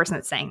only person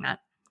that's saying that.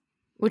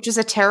 Which is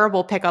a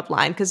terrible pickup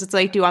line because it's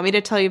like, do you want me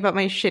to tell you about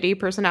my shitty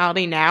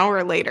personality now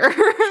or later?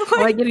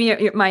 Will I give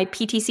you my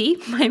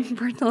PTC, my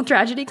personal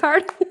tragedy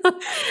card?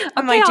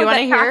 I'm like, do you want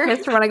to hear?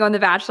 For when I go on The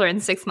Bachelor in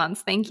 6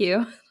 months. Thank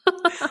you.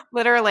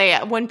 Literally,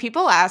 when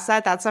people ask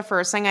that, that's the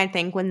first thing I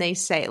think when they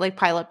say, like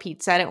Pilot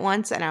Pete said it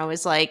once, and I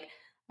was like,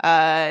 all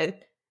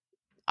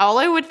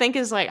I would think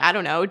is like, I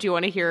don't know, do you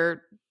want to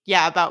hear,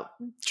 about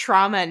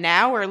trauma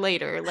now or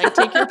later? Like,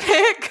 take your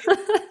pick.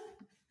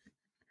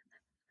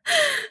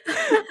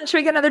 Should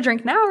we get another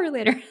drink now or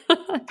later?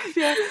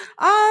 Yeah.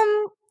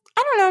 I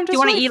don't know. I'm just do you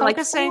want to really eat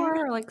focusing. like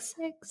 4 or like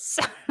 6?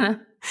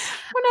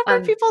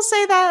 Whenever people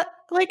say that,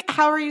 like,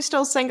 how are you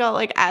still single?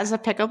 Like, as a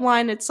pickup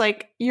line, it's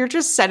like you're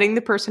just setting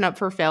the person up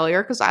for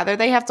failure because either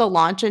they have to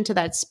launch into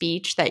that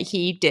speech that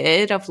he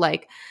did of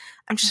like,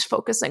 I'm just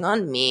focusing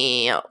on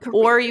me,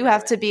 or you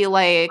have to be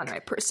like, the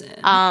right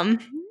person.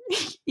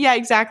 Yeah,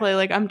 exactly.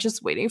 Like, I'm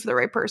just waiting for the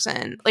right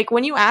person. Like,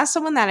 when you ask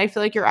someone that, I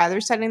feel like you're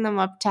either setting them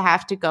up to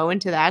have to go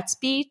into that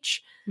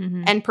speech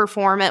and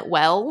perform it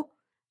well,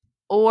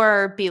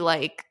 or be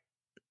like,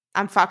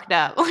 I'm fucked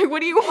up. Like,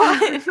 what do you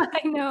want?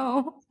 I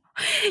know.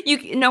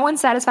 No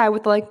one's satisfied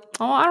with like,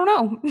 oh, I don't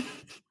know.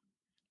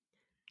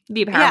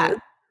 Be a power move.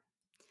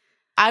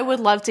 I would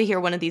love to hear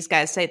one of these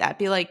guys say that.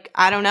 Be like,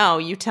 I don't know.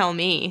 You tell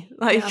me.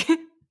 Like,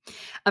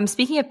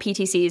 speaking of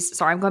PTCs,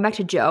 sorry, I'm going back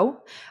to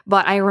Joe,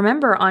 but I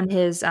remember on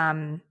his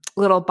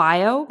little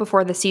bio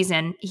before the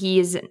season, he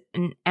is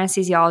an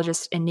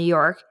anesthesiologist in New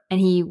York, and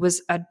he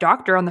was a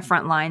doctor on the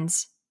front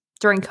lines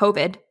during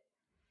COVID,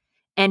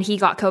 and he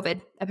got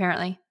COVID,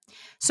 apparently.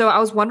 So I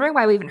was wondering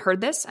why we even heard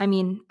this. I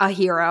mean, a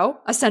hero,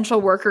 essential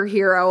worker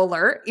hero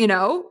alert, you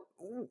know?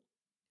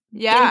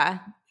 Yeah.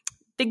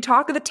 Big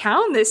talk of the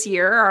town this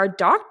year are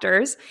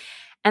doctors.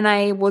 And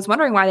I was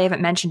wondering why they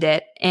haven't mentioned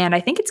it. And I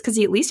think it's because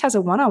he at least has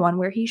a one-on-one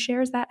where he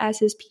shares that as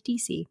his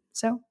PTC.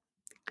 So,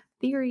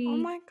 theory. Oh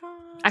my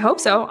God. I hope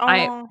so.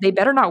 Oh. They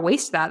better not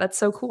waste that. That's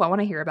so cool. I want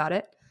to hear about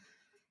it.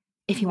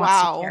 If he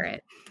wants to share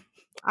it.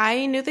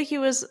 I knew that he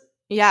was,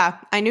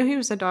 I knew he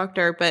was a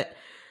doctor, but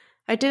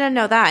I didn't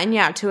know that.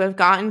 And to have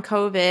gotten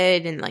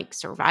COVID and like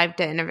survived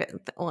it and everything,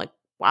 like,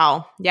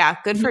 wow. Yeah,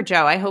 good for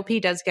Joe. I hope he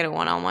does get a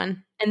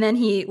one-on-one. And then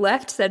he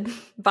left, said,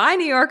 bye,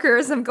 New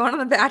Yorkers. I'm going on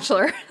The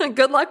Bachelor.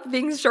 Good luck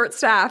being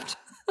short-staffed.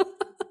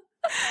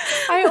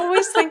 I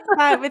always think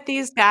that with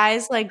these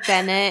guys like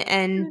Bennett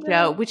and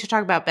Joe. We should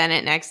talk about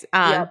Bennett next.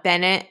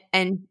 Bennett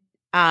and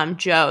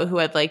Joe, who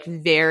had like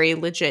very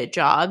legit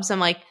jobs.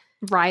 I'm like,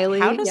 Riley.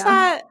 How does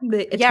that?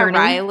 Attorney.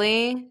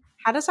 Riley.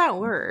 How does that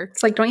work?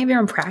 It's like, don't you have your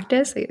own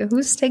practice? Like,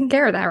 who's taking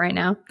care of that right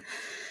now?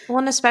 Well,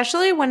 and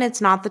especially when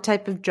it's not the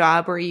type of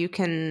job where you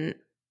can,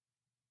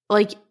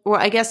 like, well,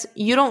 I guess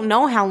you don't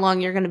know how long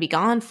you're going to be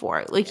gone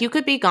for. Like, you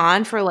could be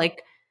gone for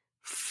like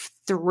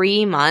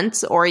 3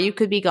 months, or you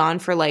could be gone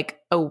for like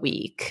a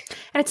week.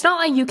 And it's not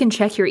like you can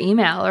check your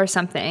email or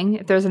something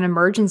if there's an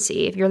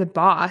emergency. If you're the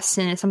boss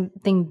and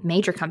something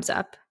major comes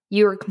up,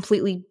 you're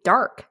completely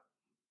dark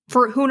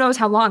for who knows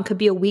how long. Could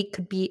be a week,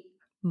 could be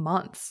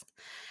months.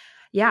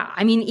 Yeah.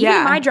 I mean,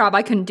 even my job,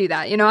 I couldn't do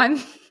that. You know, I'm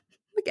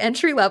like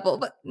entry level,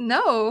 but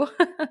no.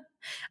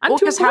 I'm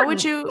too important. How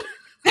would you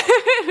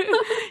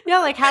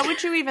like, how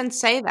would you even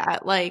say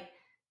that? Like,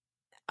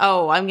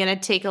 oh, I'm going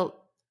to take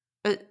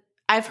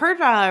I've heard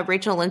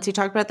Rachel Lindsay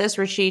talk about this,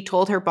 where she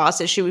told her boss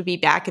that she would be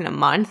back in a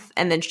month,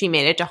 and then she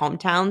made it to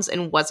hometowns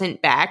and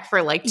wasn't back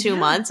for like 2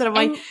 months. And I'm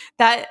like,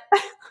 that.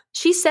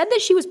 She said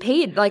that she was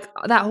paid like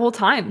that whole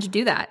time to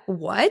do that.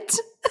 What?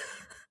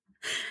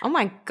 Oh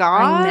my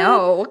God. I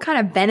know. What kind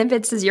of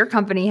benefits does your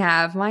company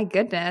have? My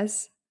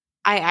goodness.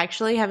 I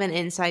actually have an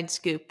inside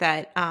scoop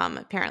that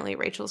apparently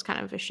Rachel's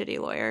kind of a shitty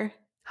lawyer.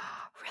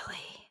 Really?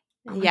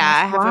 Oh yeah.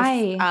 I have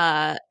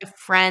why? A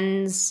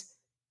friend's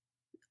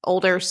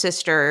older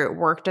sister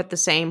worked at the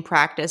same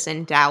practice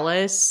in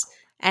Dallas,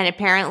 and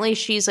apparently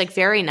she's like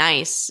very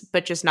nice,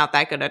 but just not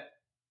that good at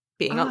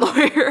being a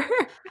lawyer.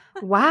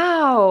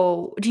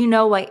 Wow. Do you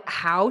know like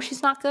how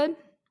she's not good?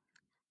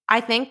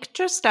 I think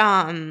just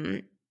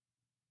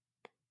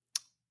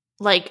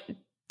like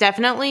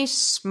definitely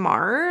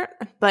smart,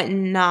 but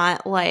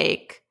not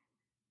like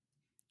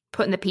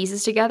putting the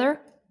pieces together.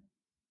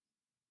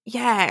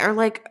 Yeah, or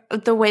like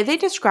the way they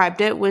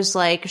described it was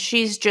like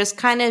she's just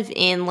kind of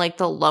in like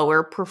the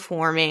lower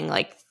performing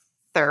like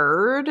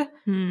third,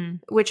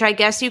 which I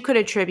guess you could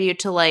attribute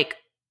to like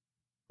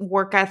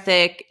work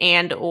ethic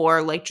and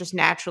or like just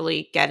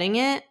naturally getting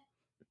it.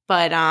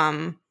 But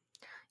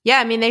yeah,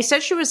 I mean, they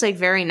said she was like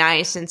very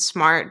nice and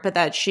smart, but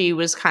that she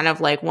was kind of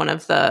like one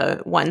of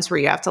the ones where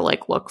you have to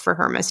like look for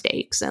her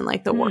mistakes and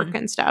like the work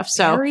and stuff.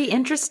 So very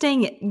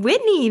interesting.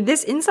 Whitney,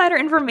 this insider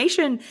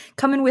information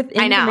coming with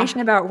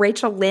information about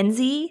Rachel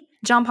Lindsay,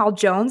 John Paul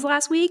Jones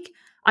last week.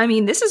 I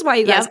mean, this is why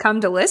you guys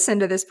come to listen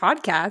to this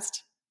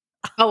podcast.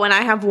 Oh, and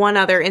I have one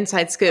other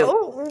inside scoop.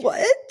 Oh,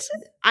 what?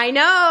 I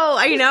know.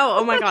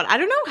 Oh my God. I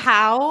don't know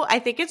how. I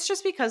think it's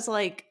just because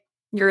like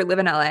you live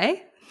in LA.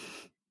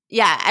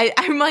 Yeah,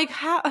 I'm like,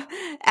 how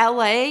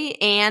LA,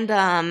 and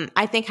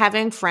I think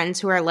having friends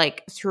who are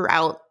like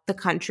throughout the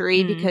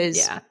country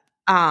because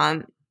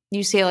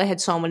UCLA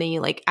had so many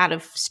like out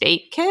of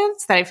state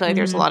kids that I feel like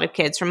there's a lot of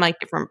kids from like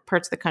different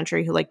parts of the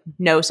country who like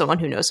know someone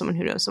who knows someone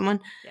who knows someone.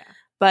 Yeah.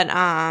 But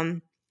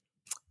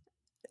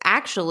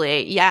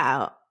actually,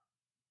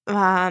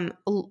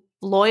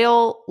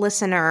 loyal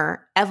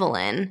listener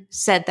Evelyn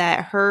said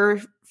that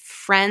her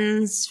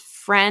friend's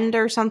friend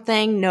or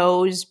something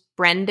knows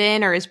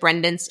Brendan, or is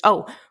Brendan's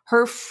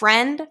her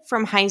friend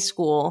from high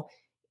school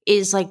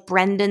is like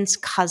Brendan's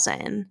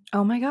cousin.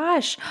 Oh my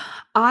gosh.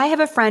 I have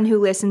a friend who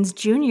listens,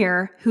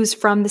 Junior, who's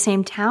from the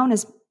same town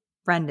as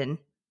Brendan.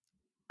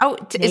 Oh,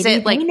 is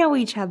it like we know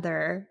each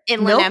other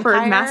in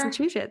Milford,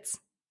 Massachusetts?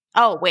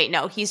 Oh, wait,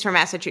 no, he's from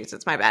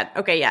Massachusetts. My bad.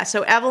 Okay, yeah.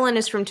 So Evelyn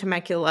is from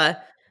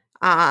Temecula,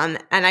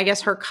 and I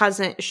guess her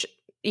cousin.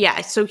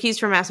 So he's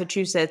from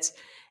Massachusetts,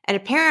 and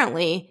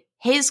apparently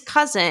his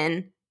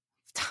cousin.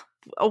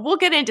 We'll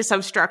get into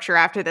some structure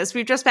after this.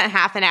 We've just spent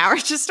half an hour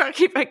just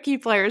talking about key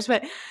players,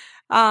 but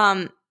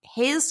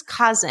his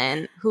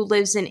cousin, who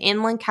lives in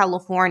inland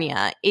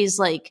California, is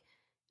like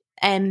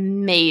a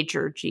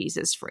major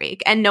Jesus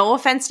freak. And no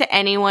offense to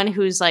anyone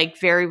who's like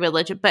very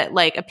religious, but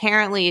like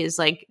apparently is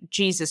like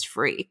Jesus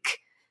freak.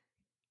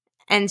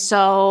 And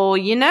so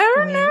you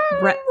never know.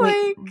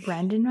 Wait,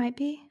 Brendan might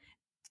be?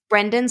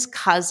 Brendan's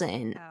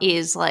cousin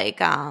is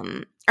like,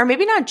 or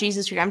maybe not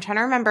Jesus freak. I'm trying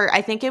to remember.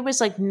 I think it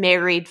was like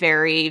married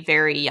very,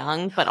 very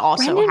young, but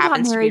also Brendan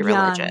happens to be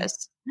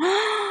religious.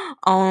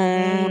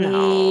 Oh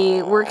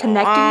no. We're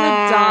connecting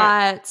the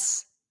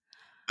dots.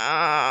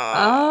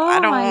 Oh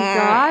my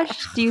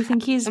gosh. Do you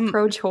think he's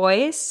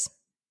pro-choice?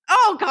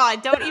 Oh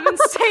God, don't even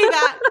say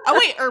that. Oh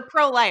wait, or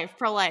pro-life.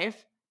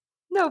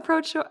 No,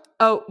 pro-choice.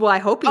 Oh, well, I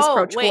hope he's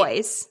pro-choice.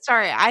 Wait.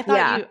 Sorry, I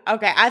thought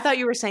I thought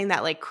you were saying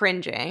that like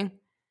cringing.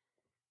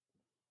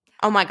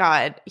 Oh my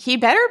God, he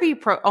better be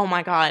pro. Oh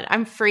my God,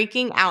 I'm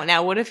freaking out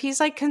now. What if he's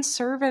like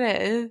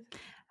conservative?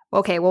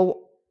 Okay,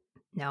 well,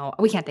 no,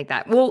 we can't think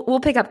that. We'll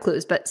pick up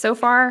clues, but so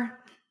far,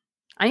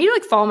 I need to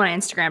like follow him on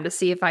Instagram to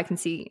see if I can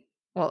see.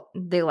 Well,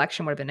 the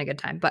election would have been a good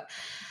time, but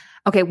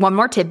okay. One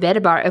more tidbit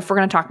about if we're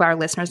going to talk about our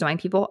listeners knowing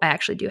people, I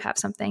actually do have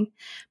something.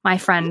 My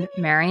friend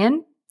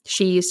Marion,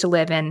 she used to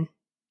live in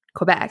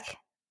Quebec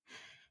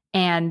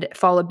and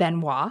followed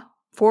Benoit,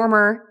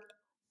 former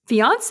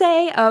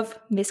fiance of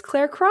Miss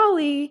Claire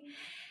Crawley,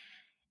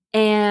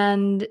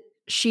 and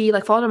she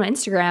like followed him on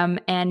Instagram,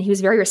 and he was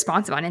very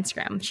responsive on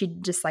Instagram.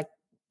 She'd just like,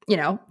 you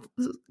know,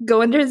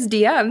 go into his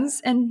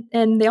DMs, and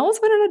they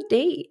almost went on a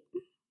date.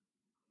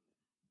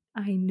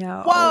 I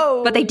know.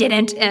 Whoa. But they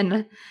didn't,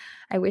 and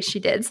I wish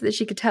she did so that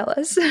she could tell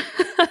us.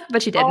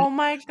 But she didn't. Oh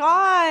my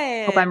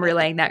God. Hope I'm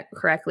relaying that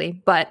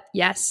correctly. But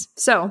yes.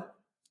 So,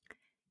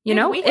 you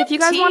know, if you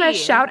guys want to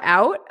shout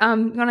out,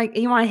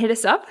 you want to hit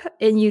us up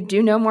and you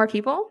do know more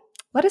people,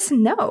 let us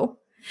know.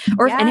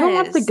 Or if anyone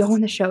wants to go on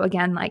the show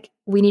again, like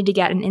we need to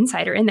get an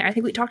insider in there. I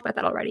think we talked about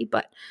that already,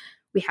 but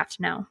we have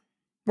to know.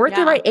 We're at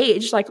the right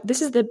age. Like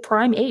this is the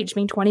prime age,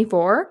 being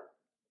 24.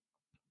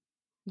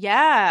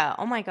 Yeah.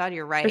 Oh my God,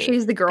 you're right. Especially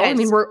as the girl. Guys, I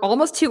mean, we're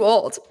almost too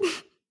old.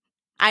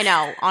 I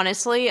know.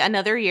 Honestly,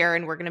 another year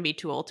and we're going to be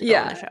too old to go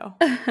on the show.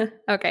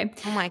 Okay.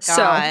 Oh my God.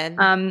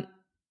 So,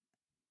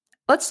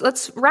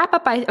 let's wrap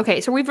up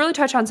so we've really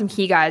touched on some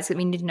key guys that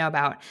we need to know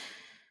about.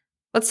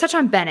 Let's touch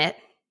on Bennett.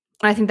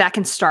 And I think that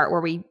can start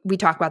where we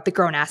talk about the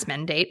grown-ass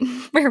men date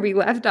where we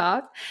left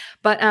off.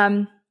 But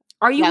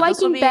are you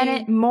liking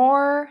Bennett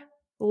more,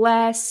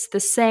 less, the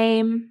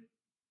same?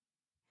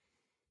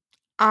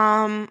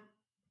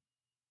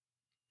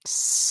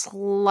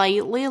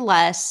 Slightly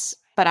less,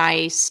 but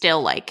I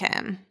still like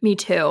him. Me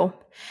too.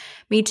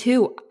 Is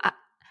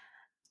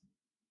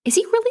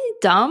he really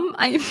dumb?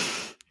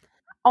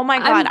 Oh my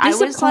God, I'm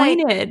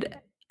disappointed. I was like,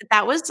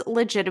 that was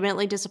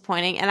legitimately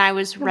disappointing, and I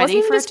was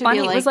ready for it to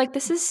be like, it was like,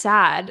 this is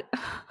sad.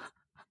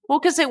 Well,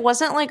 because it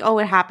wasn't like, oh,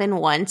 it happened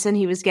once and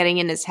he was getting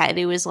in his head.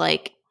 It was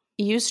like,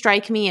 you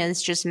strike me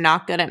as just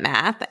not good at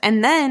math.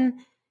 And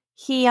then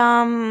he,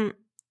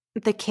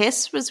 the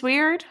kiss was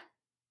weird.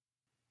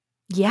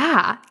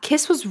 Yeah,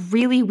 kiss was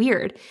really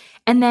weird.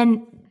 And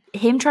then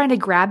him trying to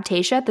grab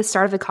Tayshia at the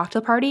start of the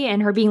cocktail party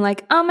and her being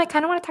like, I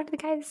kind of want to talk to the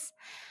guys,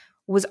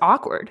 was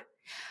awkward.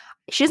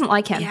 She doesn't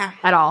like him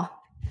at all.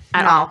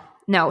 At all.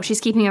 No, she's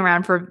keeping him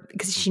around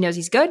because she knows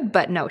he's good,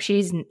 but no,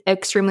 she's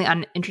extremely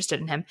uninterested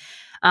in him.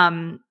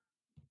 Because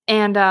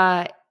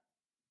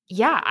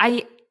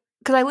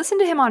I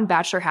listened to him on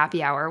Bachelor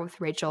Happy Hour with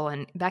Rachel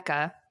and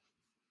Becca,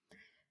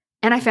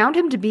 and I found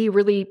him to be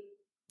really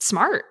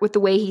smart with the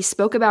way he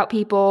spoke about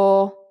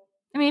people.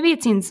 I mean, maybe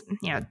it seems,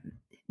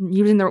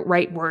 using the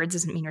right words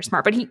doesn't mean you're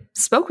smart, but he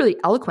spoke really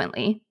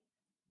eloquently.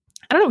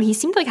 I don't know. He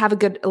seemed to have a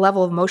good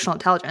level of emotional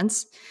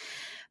intelligence.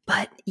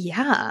 But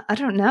yeah, I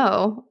don't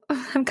know.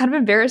 I'm kind of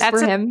embarrassed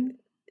for him.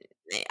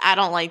 I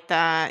don't like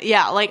that.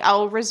 Yeah, like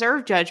I'll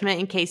reserve judgment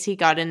in case he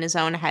got in his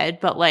own head.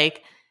 But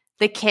like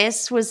the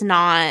kiss was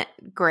not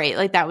great.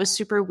 Like that was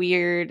super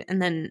weird.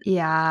 And then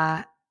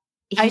I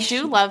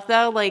do love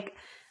though, like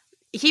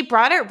he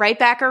brought it right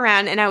back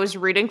around, and I was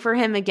rooting for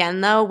him again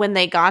though when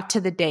they got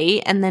to the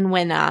date, and then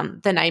when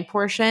the night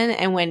portion,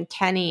 and when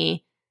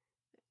Kenny,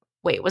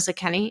 wait, was it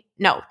Kenny?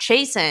 No,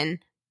 Chasen.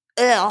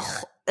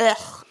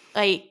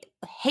 I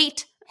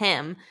hate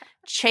him.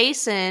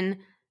 Chasen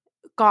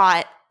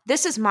got,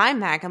 this is my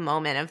MAGA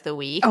moment of the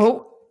week.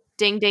 Oh.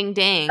 Ding, ding,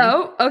 ding.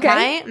 Oh, okay.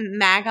 My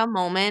MAGA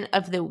moment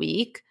of the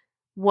week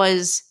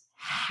was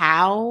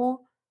how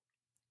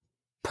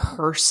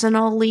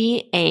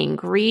personally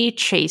angry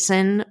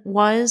Chasen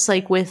was,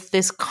 like, with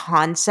this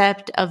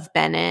concept of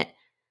Bennett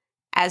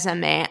as a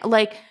man.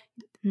 Like,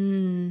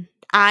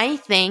 I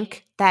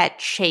think that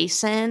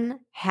Chasen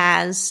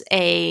has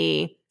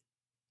a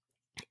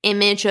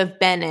image of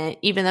Bennett,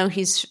 even though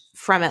he's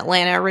from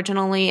Atlanta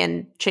originally,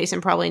 and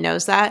Chasen probably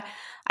knows that.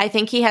 I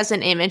think he has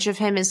an image of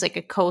him as like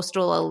a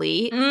coastal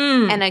elite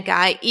Mm. and a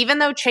guy, even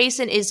though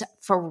Chasen is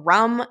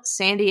from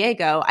San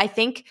Diego, I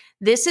think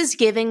this is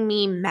giving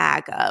me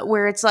MAGA,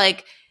 where it's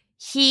like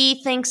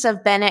he thinks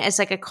of Bennett as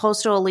like a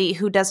coastal elite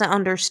who doesn't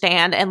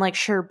understand. And like,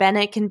 sure,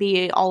 Bennett can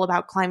be all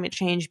about climate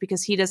change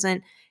because he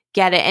doesn't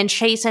get it. And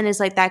Chasen is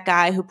like that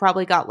guy who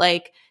probably got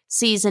like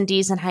C's and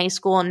D's in high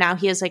school, and now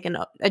he has like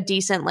a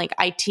decent like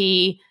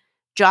IT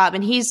job,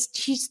 and he's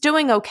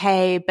doing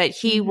okay, but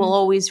he will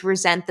always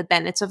resent the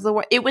Bennetts of the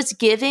world. It was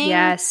giving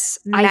Yes,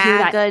 I hear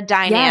that. MAGA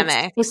dynamics.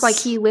 Yes. It's like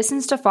he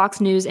listens to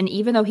Fox News, and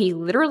even though he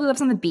literally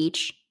lives on the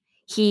beach,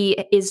 he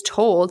is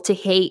told to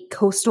hate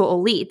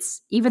coastal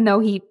elites, even though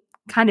he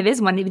kind of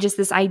is one. Just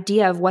this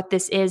idea of what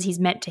this is, he's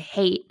meant to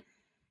hate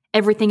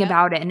everything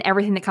about it and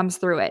everything that comes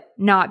through it,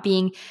 not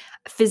being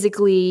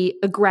physically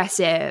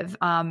aggressive,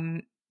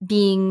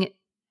 being,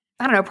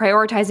 I don't know,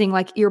 prioritizing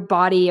like your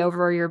body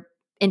over your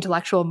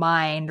intellectual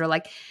mind, or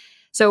like,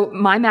 so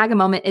my MAGA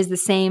moment is the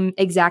same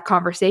exact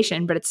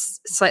conversation, but it's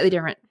slightly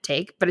different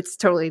take, but it's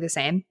totally the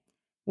same,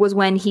 was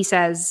when he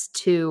says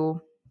to,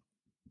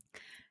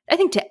 I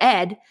think to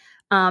Ed,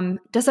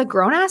 does a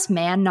grown-ass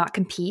man not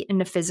compete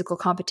in a physical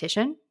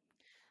competition?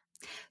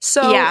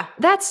 So Yeah.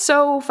 that's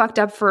so fucked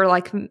up for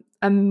like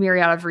a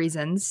myriad of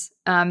reasons.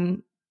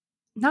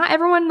 Not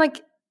everyone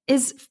like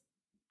is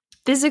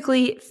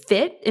physically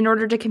fit in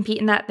order to compete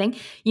in that thing.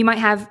 You might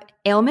have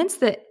ailments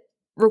that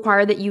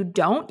require that you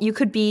don't. You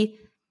could be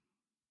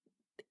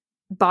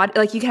body,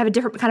 like you could have a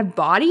different kind of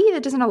body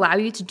that doesn't allow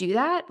you to do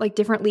that, like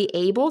differently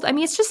abled. I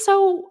mean, it's just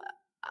so,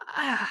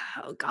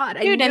 oh God,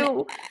 Dude, I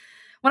knew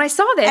when I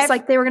saw this,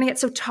 like they were going to get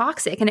so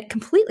toxic, and it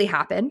completely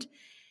happened.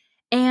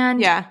 And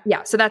yeah,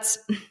 so that's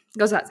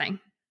goes without saying.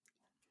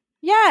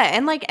 Yeah,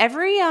 and like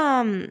every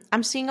I'm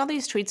seeing all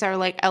these tweets that are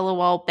like,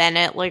 LOL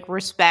Bennett, like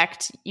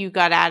respect, you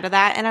got out of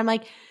that. And I'm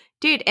like,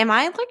 dude, am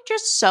I like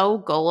just so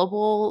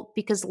gullible?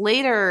 Because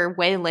later,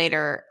 way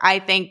later, I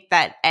think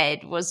that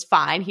Ed was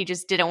fine. He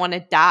just didn't want to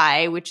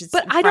die, which is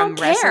But I don't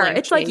care.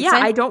 It's like, yeah,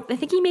 I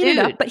think he made it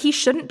up, but he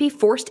shouldn't be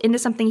forced into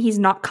something he's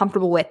not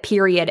comfortable with,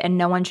 period. And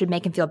no one should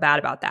make him feel bad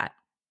about that.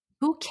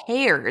 Who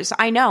cares?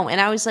 I know. And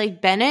I was like,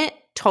 Bennett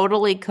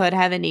totally could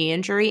have a knee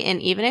injury.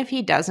 And even if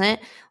he doesn't,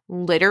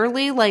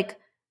 literally, like,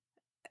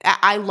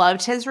 I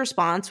loved his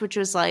response, which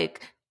was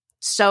like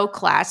so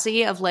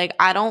classy of like,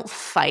 I don't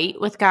fight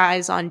with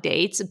guys on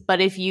dates,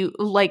 but if you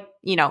like,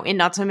 you know, in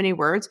not so many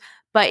words,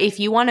 but if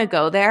you want to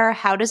go there,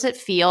 how does it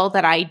feel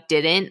that I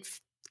didn't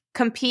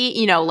compete,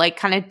 you know, like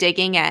kind of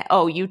digging at,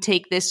 oh, you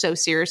take this so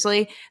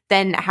seriously,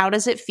 then how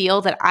does it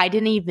feel that I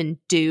didn't even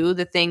do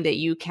the thing that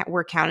you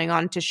were counting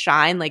on to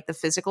shine, like the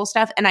physical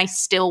stuff, and I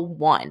still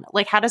won?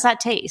 Like, how does that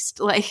taste?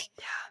 Like,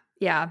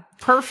 yeah.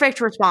 Perfect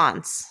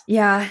response.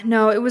 Yeah,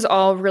 no, it was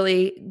all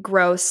really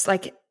gross.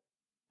 Like,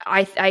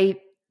 I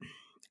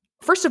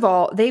first of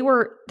all,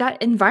 that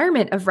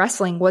environment of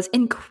wrestling was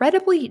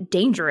incredibly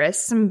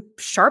dangerous. Some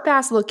sharp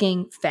ass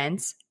looking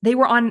fence. They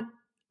were on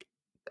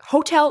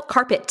hotel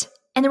carpet,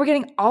 and they were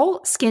getting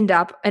all skinned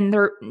up, and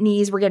their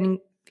knees were getting,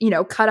 you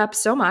know, cut up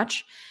so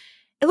much.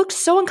 It looked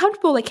so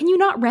uncomfortable. Like, can you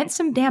not rent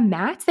some damn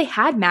mats? They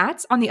had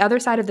mats on the other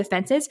side of the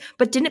fences,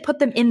 but didn't put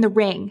them in the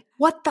ring.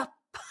 What the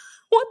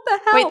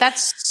hell? Wait,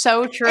 that's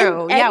so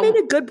true. And Ed made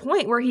a good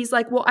point where he's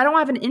like, well, I don't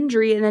have an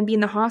injury and then be in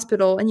the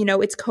hospital, and, you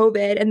know, it's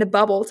COVID and the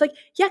bubble. It's like,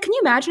 yeah, can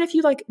you imagine if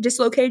you like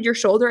dislocated your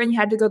shoulder and you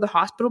had to go to the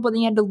hospital, but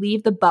then you had to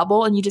leave the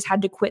bubble and you just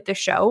had to quit the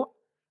show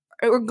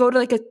or go to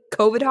like a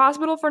COVID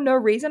hospital for no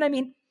reason? I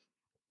mean,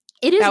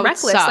 it is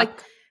reckless. Like,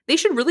 they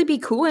should really be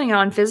cooling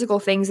on physical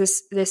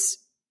things.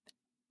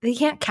 They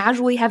can't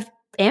casually have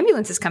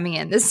ambulances coming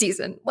in this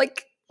season.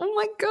 Like, oh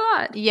my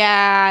God.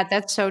 Yeah,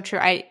 that's so true.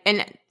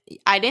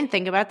 I didn't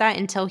think about that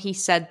until he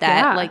said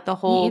that, like the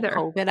whole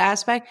COVID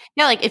aspect.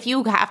 Yeah, like if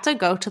you have to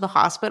go to the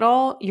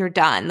hospital, you're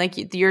done.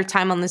 Like your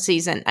time on the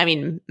season. I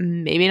mean,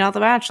 maybe not The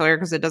Bachelor,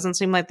 because it doesn't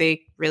seem like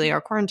they really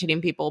are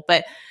quarantining people.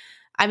 But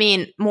I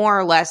mean, more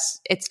or less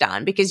it's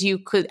done, because you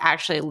could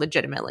actually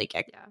legitimately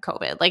get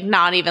COVID. Like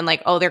not even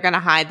like, oh, they're going to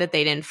hide that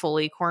they didn't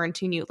fully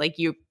quarantine you. Like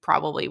you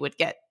probably would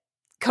get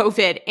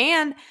COVID.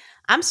 And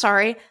I'm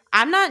sorry,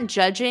 I'm not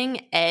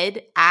judging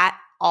Ed at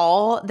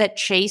all. That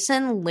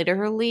Chasen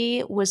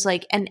literally was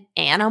like an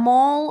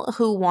animal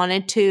who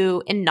wanted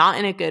to, and not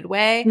in a good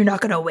way. You're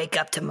not gonna wake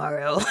up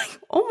tomorrow. Like,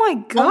 oh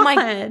my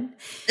God.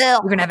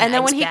 We're gonna have and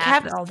then when he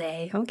kept all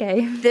day.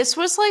 Okay. This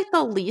was like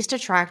the least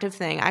attractive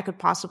thing I could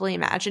possibly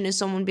imagine, is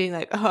someone being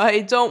like, oh,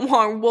 I don't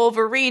want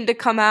Wolverine to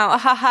come out.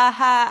 Ha ha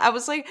ha. I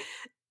was like,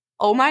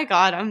 oh my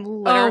God, I'm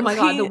literally. Oh my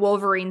God, the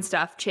Wolverine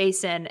stuff.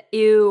 Chasen.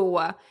 Ew.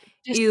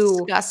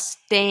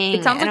 Disgusting.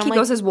 It sounds like he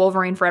goes as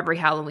Wolverine for every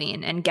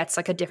Halloween and gets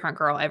like a different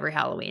girl every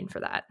Halloween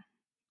for that.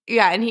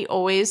 Yeah, and he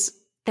always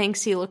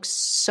thinks he looks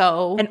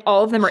so And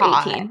all of them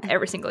hot. are 18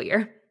 every single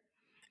year.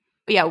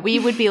 Yeah, we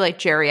would be like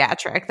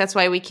geriatric. That's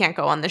why we can't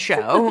go on the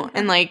show.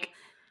 And like,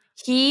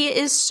 he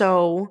is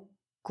so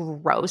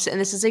gross. And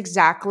this is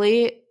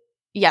exactly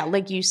yeah,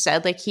 like you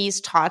said, like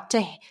he's taught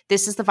to,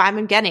 this is the vibe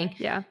I'm getting.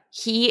 Yeah.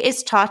 He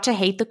is taught to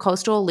hate the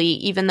coastal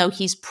elite, even though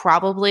he's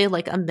probably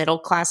like a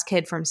middle-class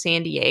kid from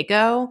San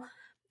Diego.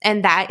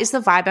 And that is the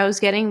vibe I was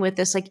getting with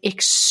this like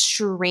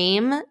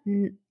extreme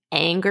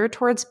anger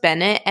towards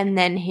Bennett. And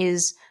then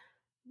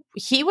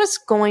he was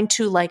going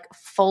to like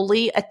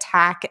fully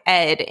attack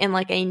Ed in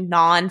like a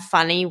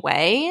non-funny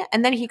way.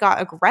 And then he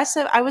got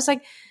aggressive. I was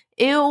like,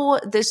 ew,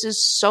 this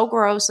is so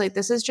gross. Like,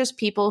 this is just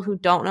people who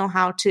don't know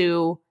how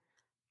to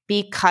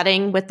be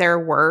cutting with their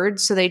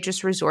words. So they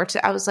just resort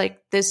to, I was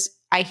like,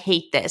 I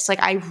hate this.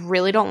 Like, I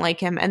really don't like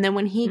him. And then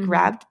when he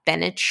grabbed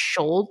Bennett's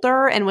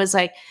shoulder and was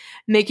like,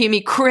 making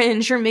me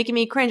cringe,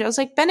 I was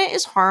like, Bennett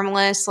is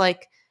harmless.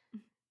 Like,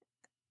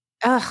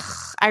 ugh,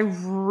 I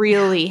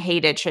really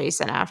hated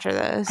Chasen after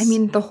this. I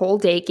mean, the whole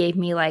date gave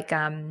me like,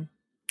 do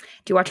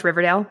you watch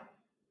Riverdale?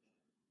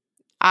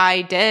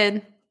 I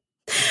did.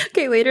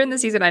 Okay, later in the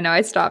season, I know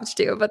I stopped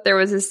too, but there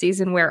was a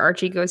season where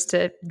Archie goes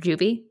to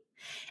juvie.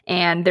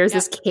 And there's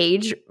this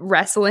cage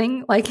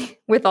wrestling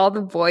like with all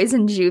the boys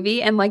in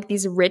juvie, and like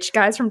these rich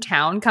guys from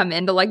town come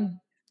in to like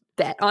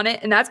bet on it,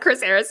 and that's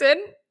Chris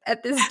Harrison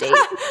at this date.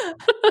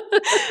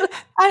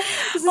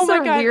 This is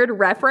a weird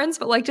reference,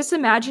 but like just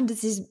imagine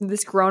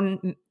this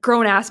grown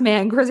ass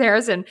man, Chris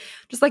Harrison,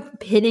 just like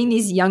pitting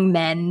these young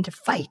men to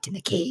fight in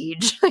the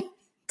cage.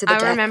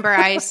 I remember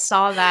I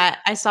saw that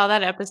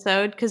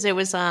episode because it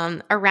was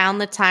around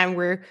the time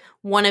where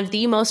one of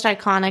the most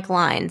iconic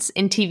lines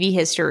in TV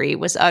history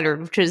was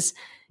uttered, which is,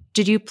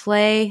 "Did you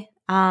play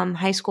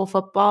high school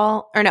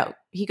football?" Or no,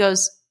 he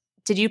goes,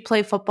 "Did you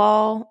play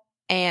football?"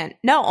 And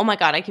no, oh my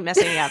God, I keep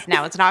messing it up.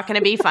 Now it's not going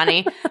to be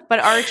funny.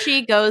 But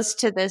Archie goes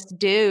to this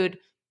dude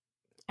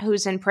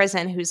who's in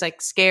prison, who's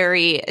like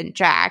scary and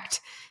jacked.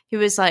 He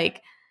was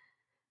like,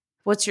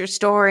 "What's your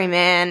story,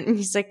 man?" And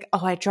he's like,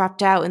 "Oh, I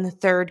dropped out in the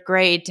 3rd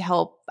grade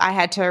I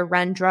had to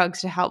run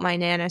drugs to help my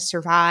Nana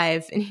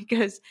survive." And he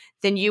goes,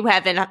 "Then you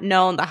haven't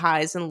known the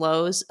highs and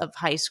lows of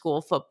high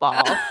school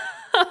football."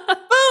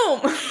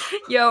 Boom.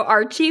 Yo,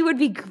 Archie would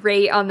be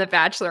great on The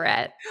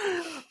Bachelorette.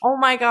 Oh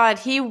my God,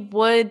 he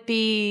would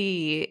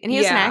be. And he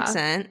has an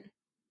accent.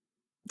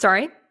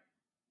 Sorry?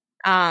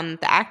 The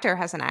actor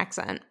has an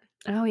accent.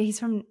 Oh, he's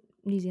from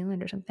New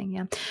Zealand or something,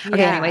 yeah.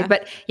 Okay, anyway,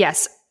 but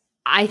yes,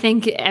 I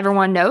think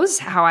everyone knows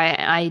how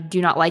I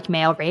do not like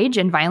male rage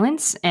and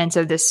violence. And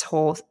so this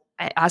whole,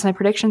 as my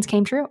predictions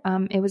came true,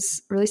 it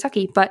was really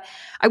sucky. But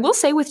I will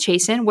say with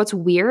Chasen, what's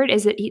weird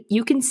is that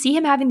you can see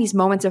him having these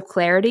moments of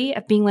clarity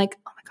of being like,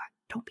 oh my God,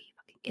 don't be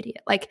a fucking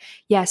idiot. Like,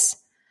 yes,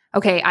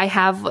 okay, I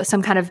have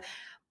some kind of,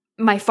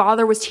 my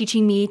father was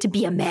teaching me to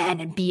be a man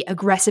and be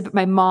aggressive. But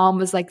my mom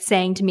was like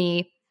saying to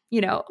me,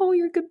 oh,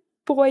 you're a good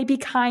boy, be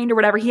kind or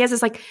whatever. He has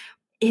this like,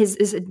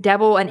 his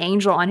devil and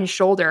angel on his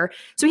shoulder.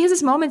 So he has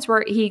these moments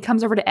where he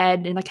comes over to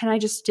Ed and like, "Can I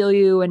just steal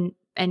you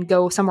and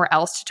go somewhere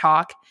else to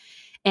talk?"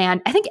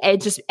 And I think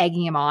Ed's just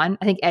egging him on.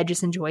 I think Ed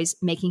just enjoys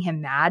making him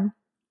mad.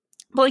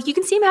 But like you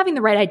can see him having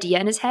the right idea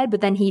in his head,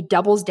 but then he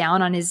doubles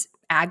down on his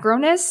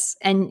aggro-ness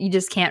and you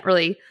just can't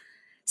really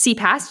see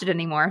past it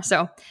anymore.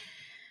 So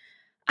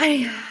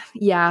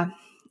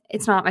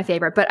it's not my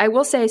favorite. But I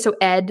will say, so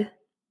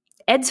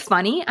Ed's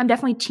funny. I'm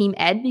definitely team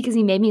Ed because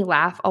he made me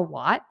laugh a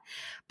lot.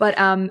 But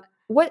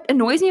what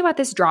annoys me about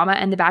this drama,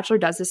 and The Bachelor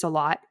does this a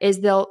lot, is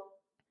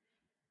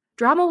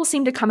drama will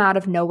seem to come out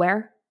of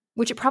nowhere,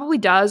 which it probably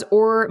does,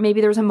 or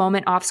maybe there was a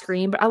moment off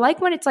screen. But I like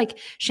when it's like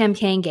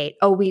Champagne Gate.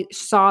 Oh, we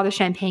saw the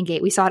Champagne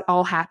Gate. We saw it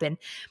all happen.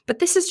 But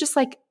this is just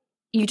like,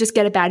 you just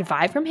get a bad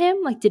vibe from him.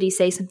 Like, did he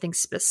say something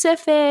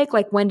specific?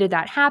 Like, when did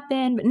that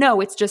happen? But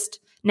no, it's just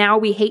now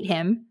we hate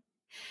him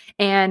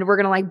and we're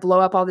going to like blow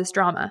up all this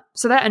drama.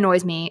 So that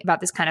annoys me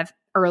about this kind of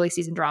early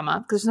season drama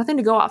because there's nothing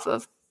to go off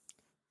of.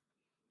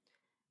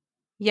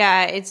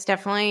 Yeah, it's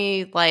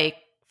definitely like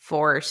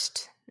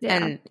forced. Yeah.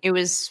 And it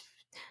was,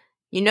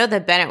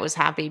 that Bennett was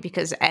happy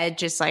because Ed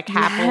just like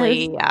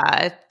happily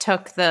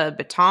took the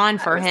baton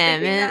for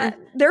him. And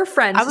they're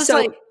friends.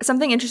 So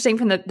something interesting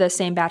from the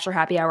same Bachelor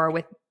Happy Hour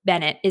with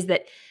Bennett is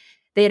that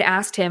they had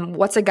asked him,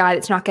 what's a guy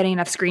that's not getting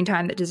enough screen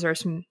time that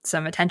deserves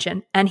some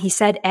attention? And he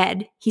said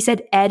Ed. He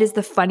said Ed is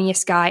the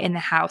funniest guy in the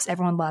house.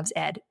 Everyone loves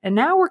Ed. And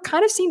now we're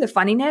kind of seeing the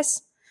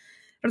funniness.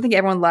 I don't think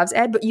everyone loves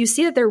Ed, but you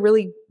see that they're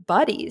really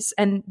buddies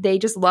and they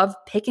just love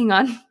picking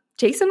on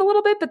Jason a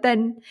little bit, but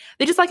then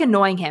they just like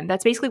annoying him.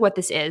 That's basically what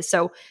this is.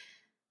 So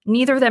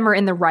neither of them are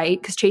in the right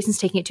because Jason's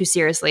taking it too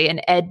seriously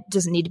and Ed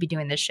doesn't need to be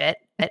doing this shit.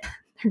 They're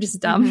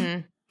just dumb.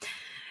 Mm-hmm.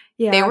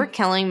 Yeah. They were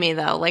killing me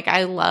though. Like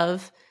I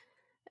love,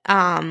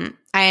 I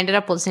ended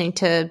up listening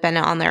to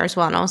Bennett on there as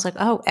well. And I was like,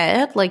 oh,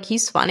 Ed, like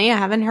he's funny. I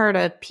haven't heard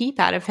a peep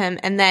out of him.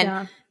 And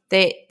then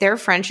their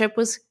friendship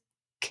was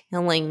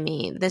killing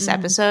me this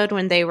episode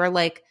when they were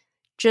like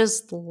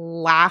just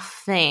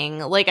laughing.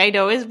 Like I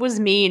know it was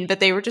mean, but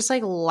they were just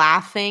like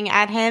laughing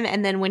at him.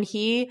 And then when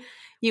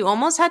you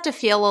almost had to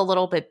feel a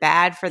little bit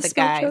bad for the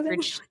guy.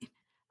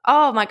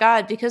 Oh my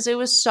God, because it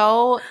was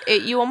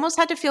you almost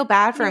had to feel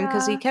bad for him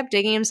because he kept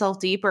digging himself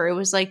deeper. It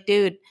was like,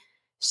 dude,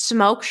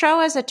 smoke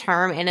show as a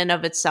term in and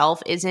of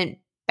itself isn't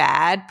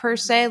bad per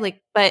se.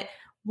 Like, but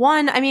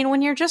One, I mean,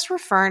 when you're just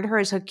referring to her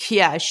as like,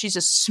 yeah, she's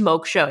a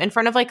smoke show in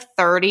front of like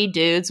 30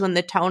 dudes when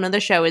the tone of the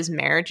show is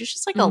marriage, it's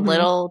just like a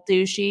little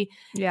douchey.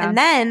 Yeah. And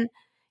then,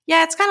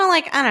 yeah, it's kind of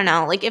like, I don't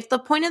know, like if the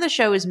point of the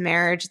show is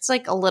marriage, it's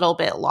like a little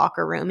bit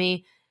locker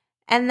roomy.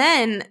 And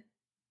then,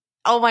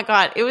 oh my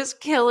God, it was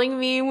killing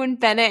me when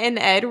Bennett and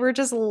Ed were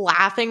just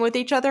laughing with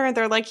each other. And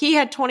they're like, he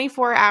had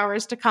 24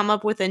 hours to come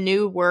up with a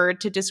new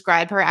word to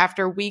describe her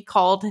after we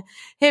called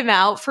him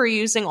out for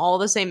using all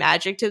the same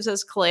adjectives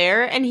as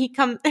Claire. And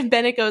and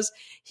Bennett goes,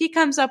 he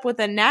comes up with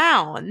a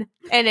noun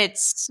and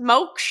it's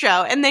smoke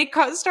show. And they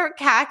start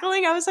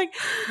cackling. I was like,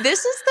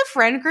 this is the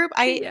friend group.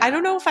 I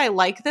don't know if I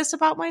like this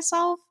about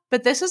myself,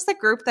 but this is the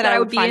group that I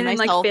would find in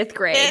myself like 5th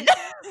grade.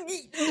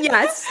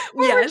 Yes.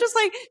 We're just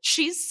like,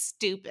 she's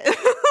stupid.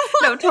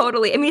 No,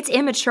 totally. I mean, it's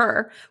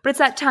immature, but it's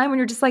that time when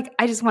you're just like,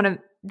 I just want to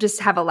just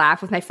have a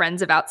laugh with my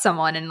friends about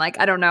someone. And like,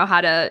 I don't know how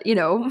to,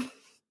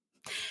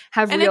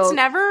 have and real. It's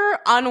never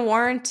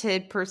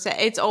unwarranted per se.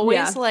 It's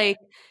always like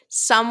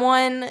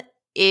someone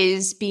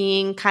is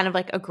being kind of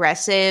like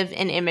aggressive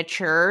and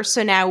immature.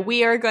 So now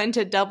we are going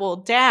to double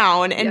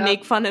down and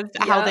make fun of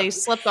how they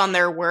slipped on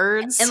their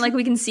words. And like,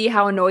 we can see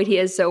how annoyed he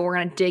is. So we're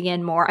going to dig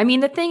in more. I mean,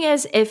 the thing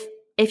is, if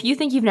you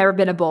think you've never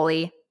been a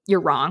bully,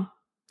 you're wrong.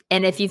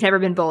 And if you've never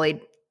been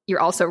bullied, you're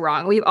also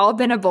wrong. We've all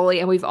been a bully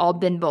and we've all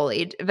been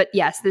bullied. But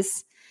yes,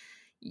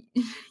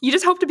 you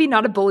just hope to be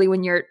not a bully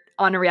when you're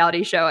on a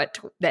reality show at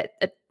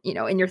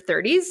in your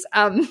 30s.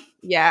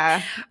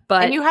 Yeah.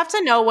 But and you have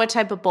to know what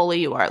type of bully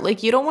you are.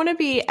 Like, you don't want to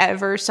be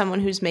ever someone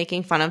who's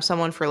making fun of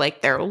someone for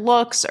like their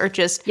looks or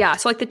just. Yeah.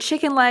 So like the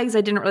chicken legs,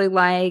 I didn't really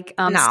like.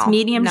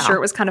 Medium shirt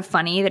was kind of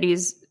funny that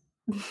he's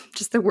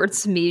just the word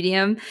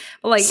medium.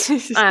 But like,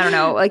 I don't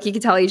know. Like, you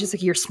can tell he's just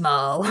like, you're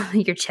small.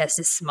 Your chest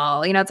is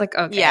small. It's like,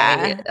 okay.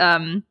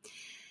 Yeah.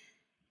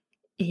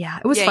 Yeah.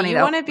 It was funny you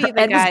though. Want to be the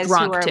Ed guys was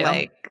drunk who are too.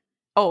 like,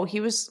 oh, he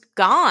was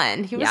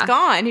gone. He was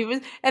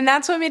gone. And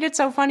that's what made it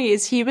so funny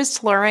is he was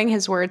slurring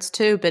his words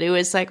too, but it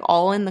was like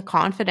all in the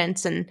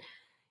confidence. And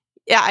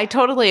yeah, I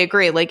totally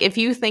agree. Like, if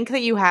you think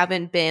that you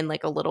haven't been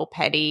like a little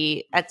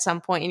petty at some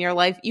point in your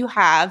life, you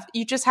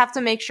just have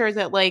to make sure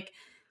that like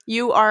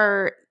you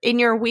are in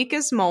your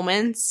weakest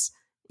moments,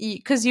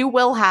 because you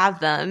will have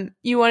them.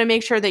 You want to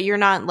make sure that you're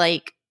not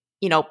like,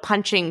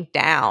 punching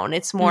down.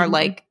 It's more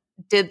like,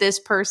 did this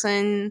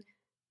person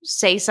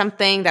say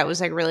something that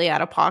was like really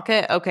out of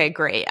pocket? Okay,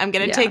 great. I'm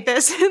going to take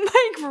this and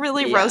like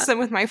really roast them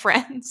with my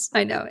friends.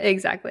 I know.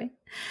 Exactly.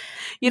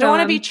 You don't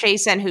want to be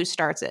Chasen who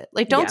starts it.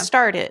 Like, don't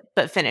start it,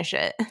 but finish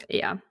it.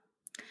 Yeah.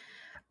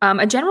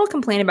 A general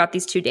complaint about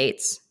these 2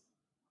 dates.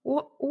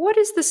 What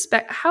is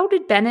the how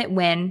did Bennett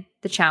win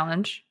the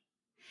challenge?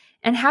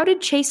 And how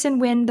did Chasen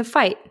win the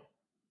fight?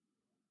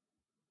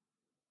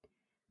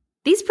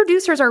 These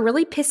producers are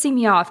really pissing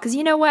me off because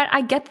you know what?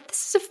 I get that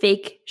this is a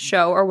fake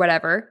show or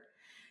whatever.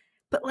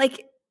 But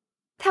like,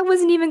 that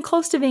wasn't even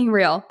close to being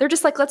real. They're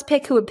just like, let's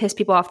pick who would piss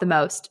people off the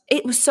most.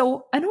 It was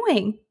so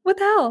annoying. What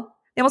the hell?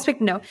 They almost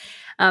picked Noah.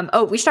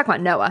 We should talk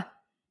about Noah.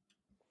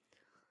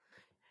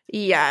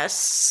 Yes.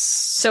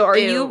 So are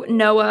you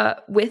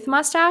Noah with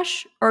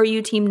mustache or are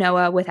you team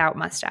Noah without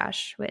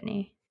mustache,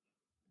 Whitney?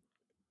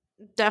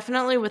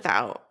 Definitely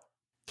without.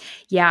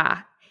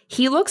 Yeah.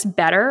 He looks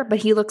better, but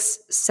he looks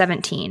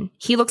 17.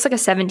 He looks like a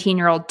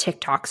 17-year-old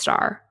TikTok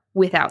star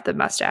without the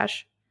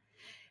mustache.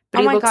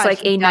 But he looks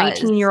like a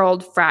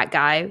 19-year-old frat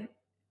guy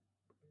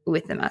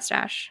with the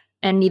mustache.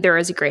 And neither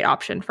is a great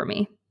option for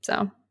me.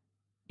 So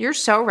you're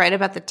so right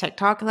about the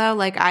TikTok, though.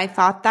 Like, I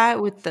thought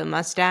that with the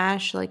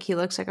mustache, like, he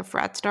looks like a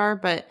frat star.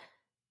 But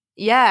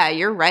yeah,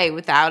 you're right.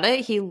 Without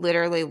it, he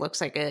literally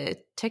looks like a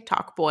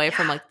TikTok boy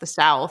from, like, the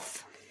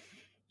South.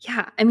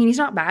 Yeah. I mean, he's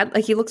not bad.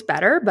 Like, he looks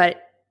better,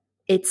 but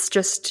it's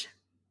just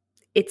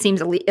 – it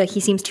seems like he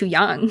seems too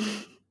young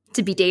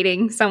to be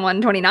dating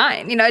someone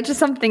 29. It's just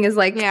something is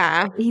like,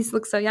 yeah, he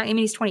looks so young. I mean,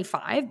 he's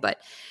 25, but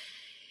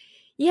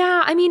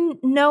yeah, I mean,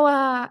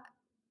 Noah,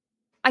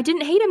 I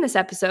didn't hate him this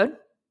episode.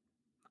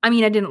 I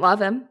mean, I didn't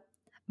love him,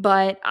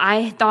 but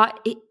I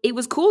thought it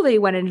was cool that he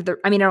went into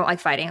I don't like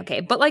fighting. Okay.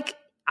 But like,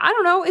 I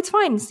don't know. It's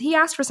fine. He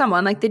asked for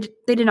someone. Like, they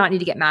did not need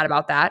to get mad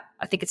about that.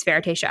 I think it's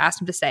fair. Tayshia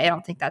asked him to stay. I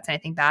don't think that's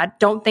anything bad.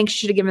 Don't think she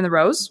should have given the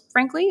rose,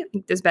 frankly. I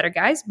think there's better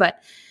guys,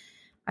 but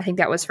I think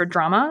that was for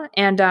drama.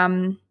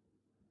 And,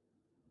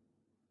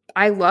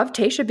 I love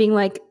Tayshia being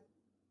like,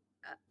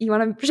 you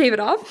want to shave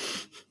it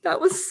off? That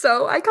was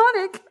so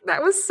iconic.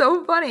 That was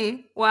so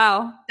funny.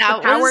 Wow. The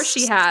power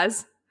she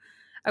has.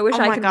 I wish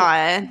I could. Oh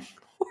my God.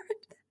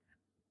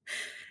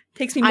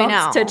 Takes me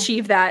months to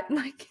achieve that.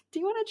 Like, do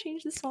you want to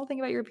change this small thing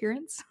about your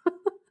appearance?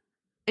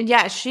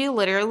 Yeah, she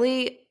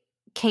literally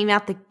came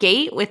out the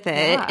gate with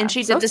it. Yeah, and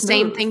she did the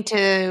same thing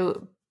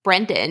to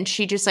Brendan.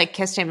 She just like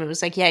kissed him and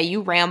was like, yeah,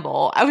 you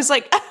ramble. I was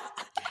like,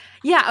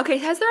 yeah. Okay.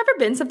 Has there ever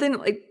been something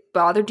like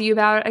bothered you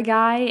about a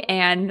guy,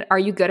 and are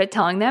you good at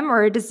telling them,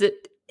 or does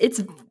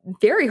it's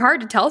very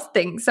hard to tell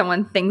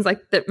someone things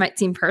like that might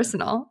seem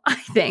personal, I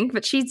think,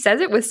 but she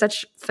says it with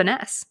such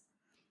finesse.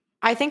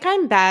 I think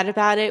I'm bad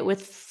about it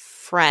with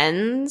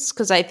friends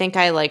because I think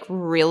I like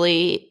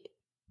really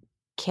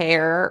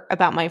care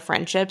about my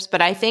friendships,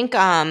 but I think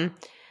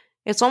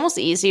it's almost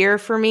easier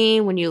for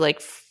me when you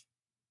like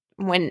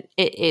when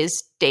it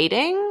is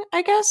dating,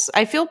 I guess.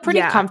 I feel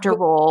pretty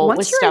comfortable once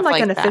with you're stuff in like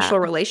like an that. official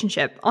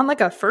relationship on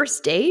like a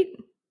first date.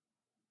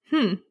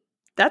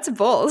 That's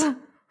bold.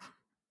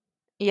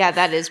 Yeah,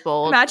 that is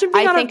bold. Imagine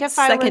being I on think a if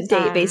I second was,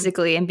 date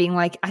basically and being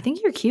like, I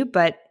think you're cute,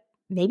 but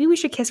maybe we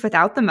should kiss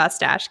without the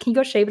mustache. Can you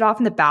go shave it off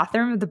in the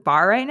bathroom of the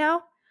bar right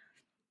now?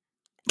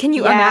 Can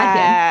you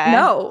imagine?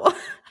 No.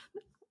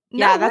 No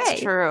yeah, that's way.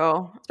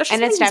 true. Especially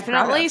And it's something he's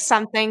proud definitely of.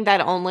 something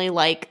that only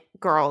like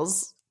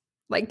girls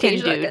Like can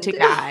Tayshia do can to do.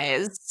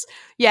 guys.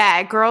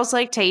 Yeah, girls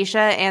like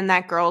Tayshia and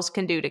that girls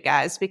can do to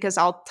guys. Because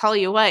I'll tell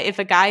you what, if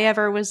a guy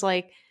ever was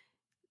like,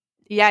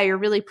 yeah, you're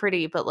really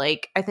pretty, but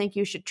like, I think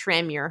you should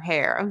trim your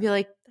hair, I'd be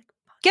like,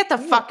 get the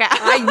fuck out.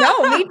 I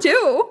know, me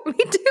too.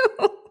 Me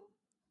too.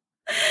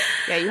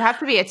 Yeah, you have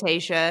to be a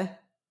Tayshia.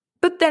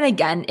 But then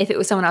again, if it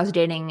was someone I was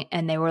dating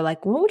and they were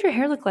like, what would your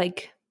hair look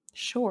like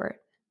short?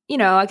 You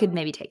know, I could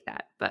maybe take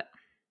that. But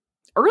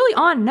early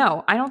on,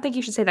 no, I don't think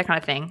you should say that kind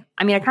of thing.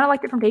 I mean, I kind of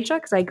liked it from Tayshia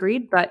because I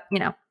agreed, but you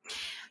know,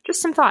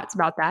 just some thoughts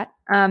about that.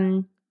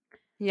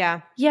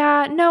 Yeah,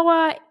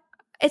 Noah,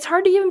 it's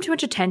hard to give him too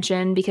much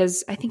attention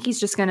because I think he's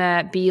just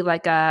gonna be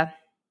like not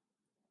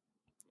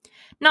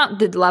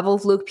the level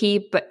of Luke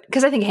P, but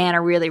because I think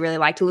Hannah really, really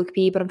liked Luke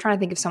P, but I'm trying to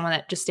think of someone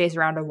that just stays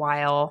around a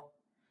while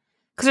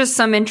because there's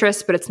some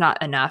interest, but it's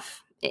not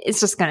enough.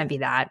 It's just gonna be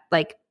that.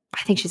 Like,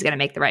 I think she's gonna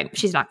make the right.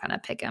 She's not gonna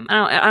pick him.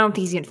 I don't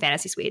think he's in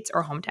Fantasy Suites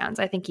or Hometowns.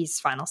 I think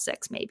he's final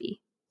 6 maybe.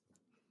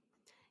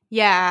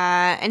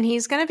 yeah, and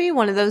he's gonna be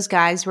one of those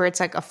guys where it's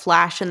like a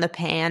flash in the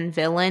pan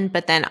villain,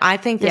 but then I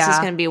think this is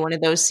gonna be one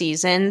of those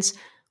seasons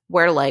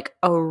where like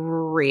a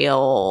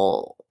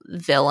real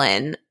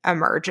villain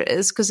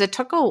emerges because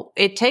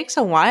it takes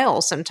a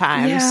while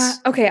sometimes. Yeah.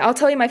 Okay, I'll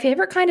tell you my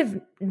favorite kind of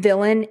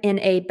villain in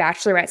a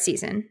Bachelorette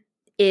season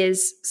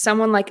is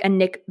someone like a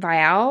Nick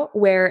Viall,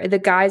 where the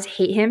guys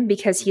hate him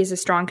because he has a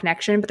strong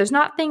connection, but there's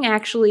nothing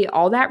actually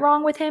all that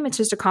wrong with him. It's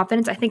just a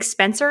confidence. I think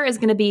Spencer is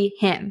going to be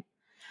him.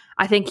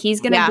 I think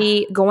he's going to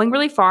be going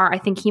really far. I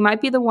think he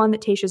might be the one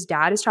that Tayshia's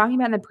dad is talking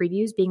about in the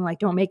previews, being like,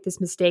 don't make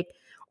this mistake.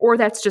 Or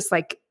that's just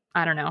like,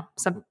 I don't know,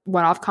 some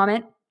one-off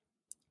comment.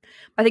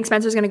 I think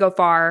Spencer's going to go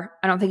far.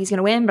 I don't think he's going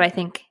to win, but I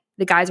think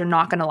the guys are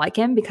not going to like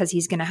him because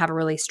he's going to have a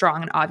really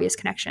strong and obvious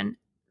connection.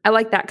 I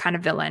like that kind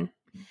of villain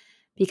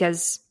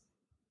because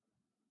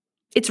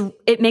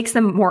it makes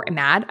them more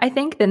mad, I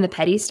think, than the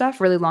petty stuff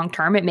really long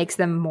term. It makes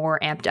them more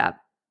amped up,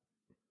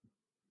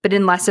 but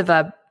in less of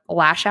a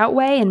lash out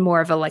way and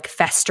more of a like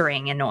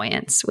festering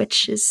annoyance,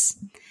 which is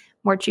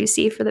more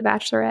juicy for the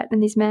Bachelorette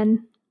and these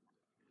men.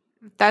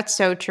 That's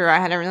so true. I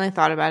hadn't really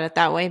thought about it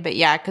that way, but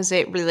yeah, because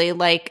it really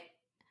like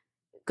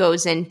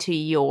goes into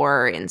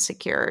your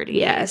insecurities.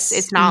 Yes.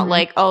 It's not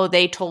like, oh,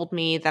 they told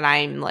me that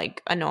I'm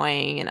like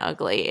annoying and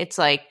ugly. It's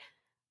like,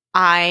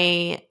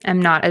 I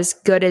am not as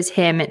good as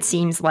him, it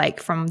seems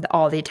like, from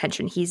all the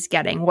attention he's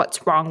getting.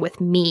 What's wrong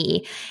with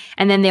me?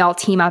 And then they all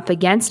team up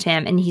against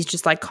him and he's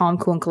just like calm,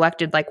 cool, and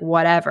collected, like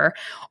whatever.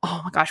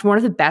 Oh my gosh, one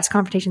of the best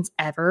confrontations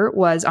ever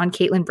was on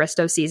Caitlin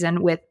Bristow's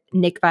season with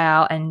Nick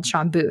Viall and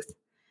Sean Booth.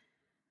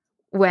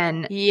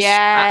 When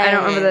I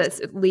don't remember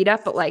the lead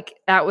up, but like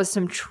that was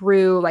some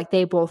true, like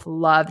they both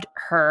loved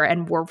her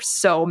and were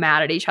so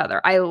mad at each other.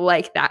 I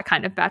like that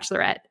kind of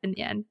Bachelorette in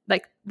the end.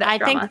 Like that I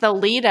drama. think the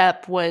lead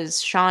up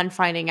was Sean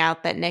finding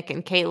out that Nick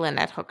and Caitlin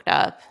had hooked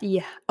up.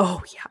 Yeah.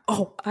 Oh yeah.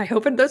 Oh, I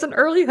hope there's an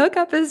early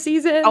hookup this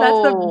season. That's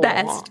the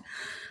best.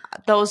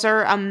 Those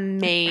are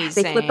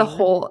amazing. They flip the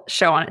whole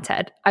show on its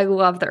head. I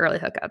love the early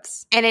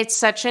hookups. And it's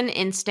such an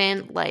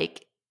instant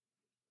like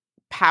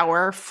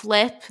power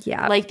flip.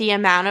 Yeah. Like the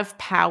amount of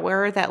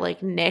power that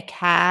like Nick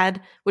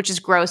had, which is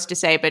gross to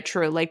say, but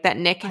true, like that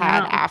Nick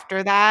had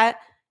after that.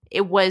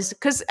 It was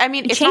because I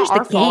mean, it's not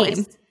our fault.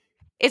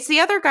 It's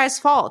the other guy's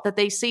fault that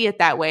they see it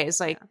that way. It's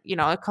like, you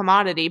know, a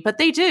commodity, but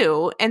they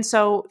do. And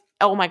so,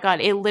 oh my God,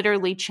 it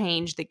literally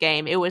changed the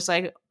game. It was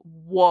like,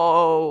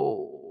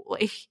 whoa.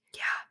 Like,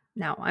 yeah.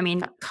 No, I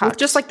mean, with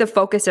just like the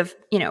focus of,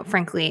 you know,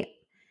 frankly,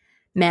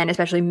 men,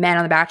 especially men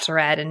on The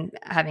Bachelorette and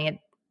having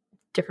a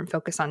different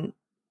focus on,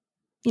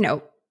 you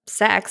know,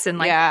 sex and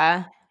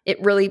like,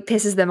 it really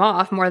pisses them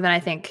off more than I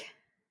think.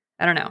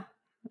 I don't know.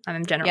 I'm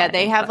in general. Yeah,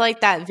 they have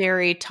like that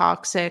very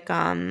toxic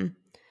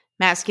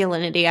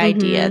masculinity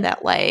idea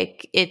that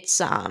like it's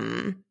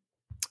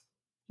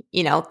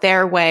you know,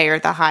 their way or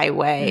the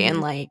highway, and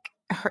like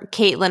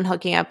Caitlin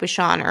hooking up with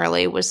Sean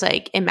early was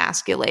like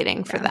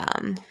emasculating for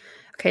them.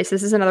 Okay, so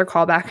this is another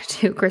callback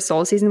to Chris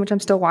Soules' season, which I'm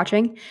still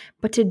watching.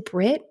 But did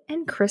Britt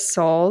and Chris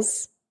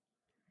Soules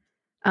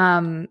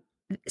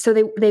so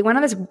they went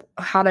on this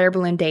hot air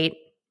balloon date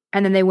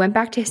and then they went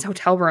back to his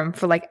hotel room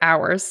for like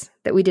hours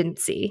that we didn't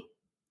see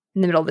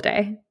in the middle of the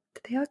day.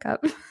 Did they hook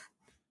up?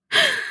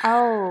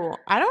 Oh,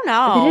 I don't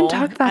know. They didn't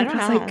talk about it. I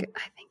was like,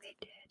 I think they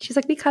did. She's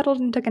like, we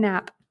cuddled and took a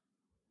nap.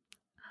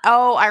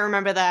 Oh, I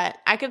remember that.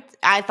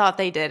 I thought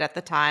they did at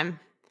the time.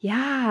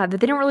 Yeah,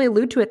 but they didn't really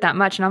allude to it that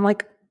much. And I'm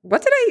like,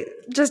 what did I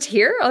just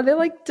hear? Are they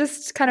like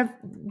just kind of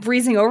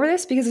breezing over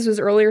this because this was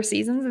earlier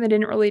seasons and they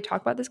didn't really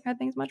talk about this kind of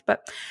thing as much?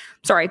 But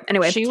sorry.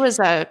 Anyway. She was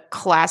a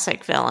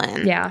classic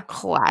villain. Yeah.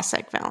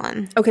 Classic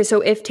villain. Okay,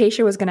 so if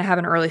Tayshia was going to have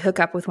an early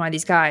hookup with one of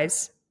these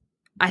guys,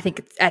 I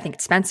think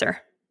it's Spencer.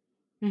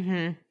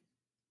 Mm-hmm.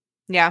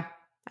 Yeah,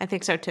 I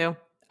think so too.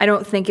 I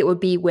don't think it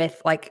would be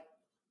with like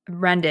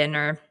Brendan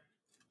or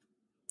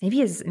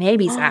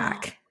maybe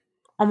Zach.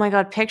 Oh my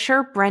God,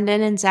 picture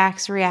Brendan and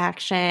Zach's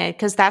reaction.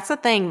 Because that's the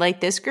thing. Like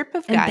this group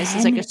of guys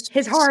is like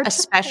his heart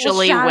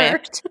especially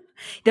whipped.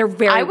 They're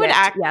very I would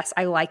whipped. Yes,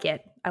 I like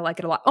it. I like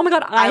it a lot. Oh my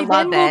God, I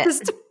love it.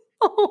 Just,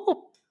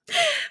 oh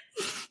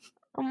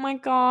my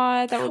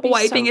God, that would be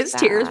wiping so his sad.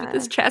 tears with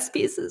his chess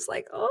pieces.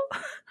 Like, oh.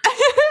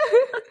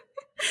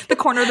 The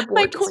corner of the board.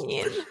 My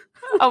queen.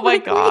 Oh my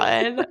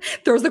God.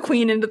 Throws the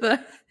queen into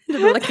the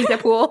La Quinta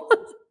pool.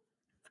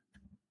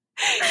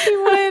 He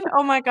would.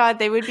 Oh my God,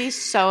 they would be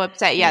so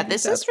upset. Yeah,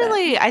 this is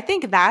really, I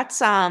think that's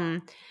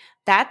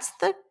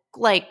the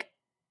like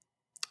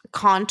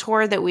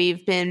contour that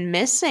we've been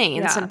missing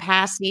in some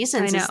past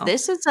seasons.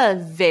 This is a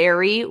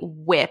very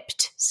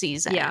whipped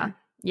season. Yeah.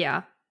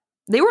 Yeah.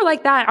 They were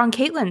like that on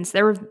Caitlyn's.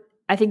 They were,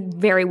 I think,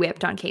 very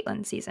whipped on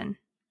Caitlyn's season.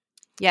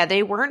 Yeah,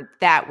 they weren't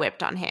that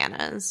whipped on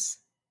Hannah's.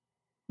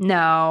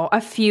 No,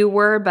 a few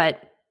were,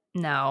 but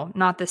no,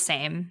 not the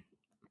same.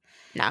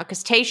 No,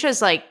 because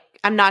Tayshia's like,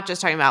 I'm not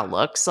just talking about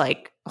looks,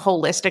 like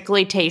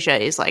holistically,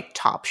 Tayshia is like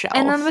top shelf.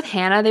 And then with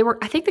Hannah,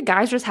 I think the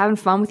guys were just having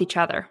fun with each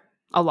other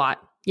a lot,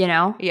 you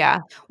know?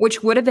 Yeah.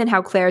 Which would have been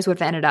how Claire's would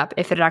have ended up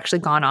if it had actually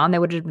gone on. They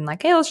would have been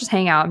like, hey, let's just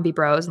hang out and be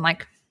bros and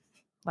like,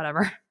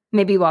 whatever.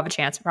 Maybe we'll have a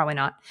chance. Probably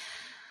not.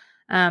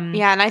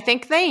 Yeah, and I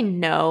think they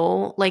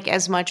know, like,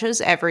 as much as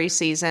every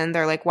season,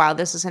 they're like, wow,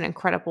 this is an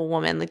incredible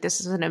woman. Like,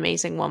 this is an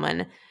amazing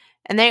woman.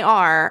 And they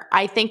are.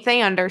 I think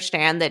they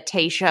understand that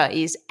Tayshia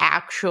is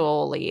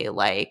actually,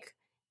 like,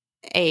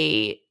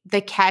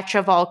 the catch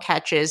of all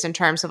catches in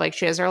terms of, like,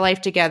 she has her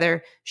life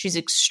together. She's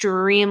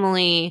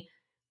extremely,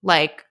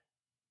 like,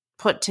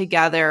 put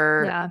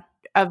together. Yeah.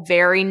 A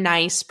very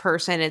nice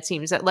person, it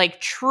seems, that,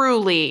 like,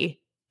 truly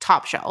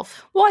top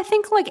shelf. Well, I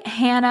think like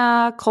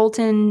Hannah,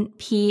 Colton,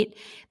 Pete,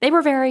 they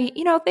were very,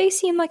 they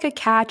seemed like a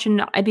catch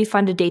and I'd be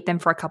fun to date them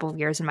for a couple of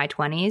years in my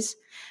 20s.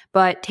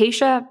 But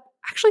Tayshia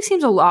actually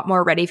seems a lot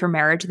more ready for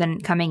marriage than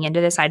coming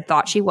into this I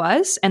thought she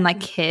was, and like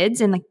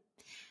kids and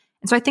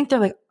so I think they're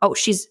like, oh,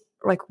 she's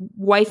like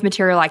wife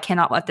material. I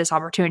cannot let this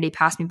opportunity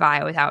pass me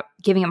by without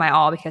giving it my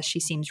all because she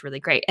seems really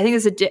great. I think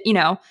there's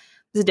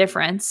a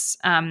difference.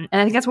 And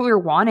I think that's what we were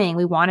wanting.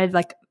 We wanted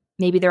like,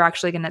 maybe they're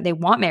actually they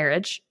want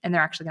marriage and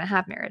they're actually going to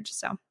have marriage.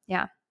 So,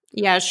 yeah.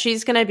 Yeah,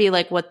 she's going to be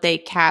like what they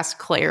cast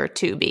Claire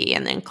to be,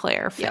 and then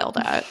Claire failed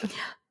at.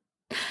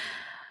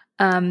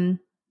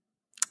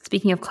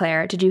 Speaking of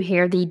Claire, did you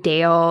hear the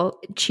Dale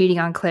cheating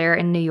on Claire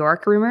in New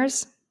York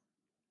rumors?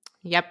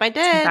 Yep, I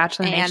did.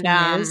 Bachelor Nation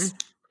news.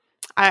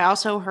 I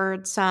also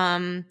heard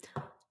some.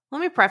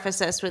 Let me preface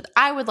this with,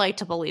 I would like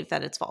to believe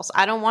that it's false.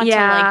 I don't want to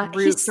like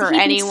root for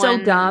anyone.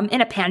 So dumb in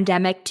a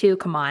pandemic too.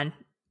 Come on.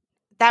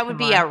 That would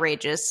be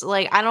outrageous.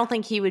 Like, I don't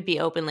think he would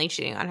be openly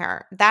cheating on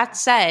her. That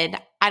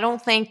said, I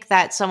don't think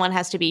that someone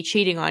has to be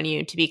cheating on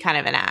you to be kind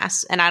of an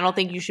ass. And I don't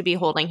think you should be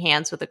holding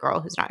hands with a girl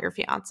who's not your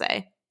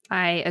fiance.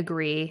 I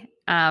agree.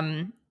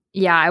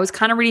 Yeah, I was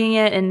kind of reading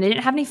it and they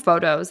didn't have any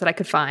photos that I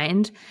could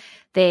find.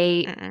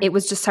 It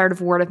was just sort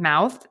of word of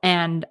mouth.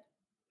 And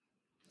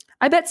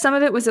I bet some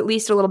of it was at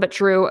least a little bit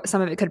true.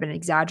 Some of it could have been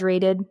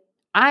exaggerated.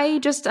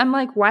 I'm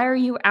like, why are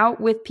you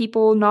out with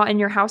people not in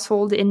your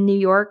household in New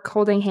York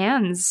holding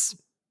hands,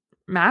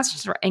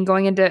 masks, and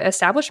going into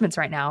establishments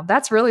right now?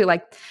 That's really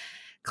like,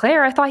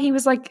 Claire, I thought he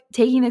was like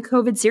taking the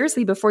COVID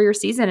seriously before your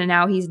season and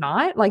now he's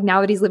not. Like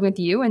now that he's living with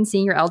you and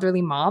seeing your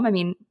elderly mom. I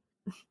mean,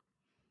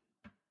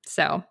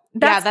 so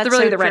that's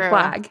really the red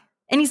flag.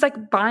 And he's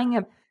like buying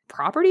a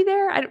property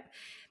there.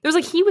 There's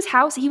like he was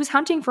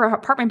hunting for an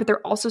apartment, but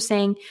they're also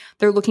saying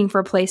they're looking for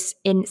a place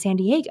in San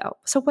Diego.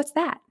 So what's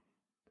that?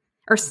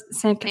 Or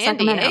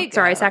Sacramento.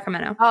 Sorry,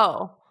 Sacramento.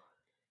 Oh.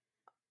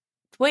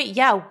 Wait,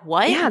 yeah,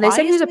 what? Yeah, they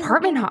said he was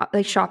apartment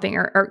shopping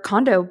or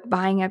condo,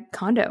 buying a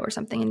condo or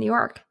something in New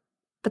York.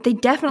 But they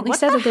definitely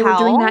said that they were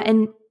doing that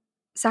in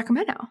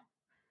Sacramento.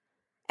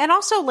 And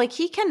also, like,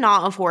 he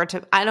cannot afford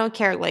to, I don't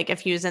care, like,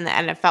 if he was in the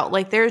NFL.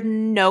 Like, there's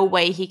no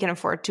way he can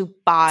afford to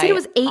buy it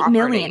was $8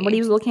 million. What he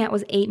was looking at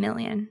was $8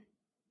 million.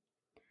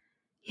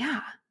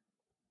 Yeah.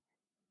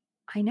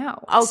 I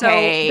know.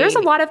 Okay. So there's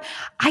a lot of,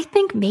 I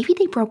think maybe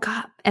they broke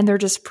up and they're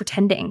just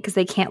pretending because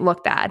they can't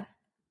look bad.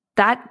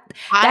 That's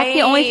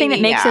the only thing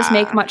that makes this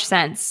make much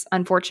sense,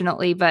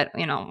 unfortunately. But,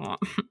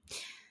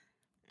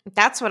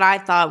 that's what I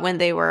thought when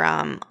they were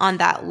on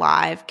that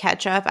live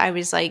catch up. I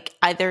was like,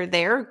 either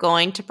they're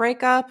going to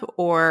break up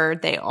or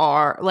they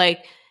are.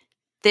 Like,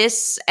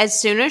 this, as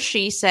soon as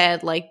she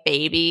said, like,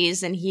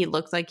 babies and he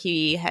looked like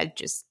he had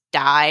just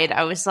died,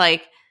 I was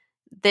like,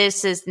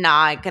 this is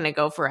not going to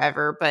go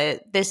forever,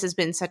 but this has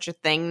been such a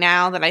thing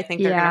now that I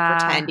think they're going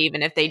to pretend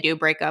even if they do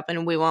break up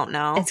and we won't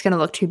know. It's going to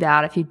look too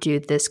bad if you do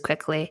this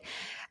quickly.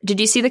 Did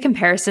you see the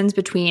comparisons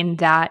between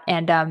that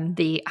and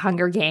the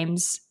Hunger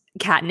Games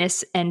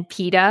Katniss and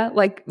Peeta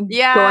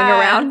going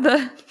around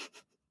the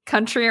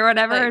country or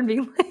whatever and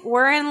being like,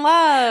 we're in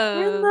love.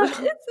 We're in love.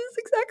 It's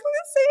exactly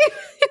the same.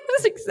 It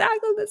was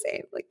exactly the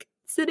same. Like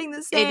sitting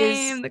the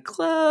same, the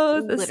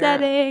clothes, the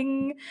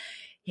setting.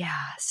 Yeah.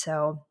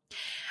 So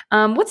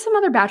what's some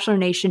other Bachelor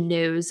Nation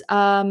news?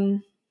 I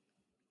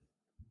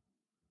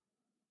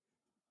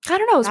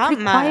don't know. It was a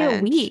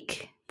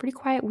pretty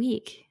quiet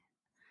week.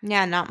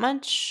 Yeah, not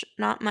much.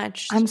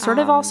 I'm sort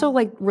of also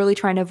like really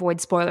trying to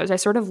avoid spoilers. I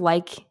sort of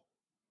like,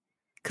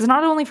 because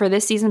not only for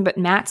this season, but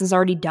Matt's is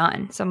already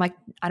done. So I'm like,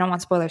 I don't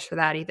want spoilers for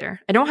that either.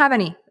 I don't have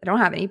any,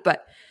 but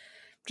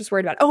I'm just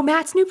worried about it. Oh,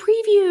 Matt's new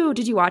preview.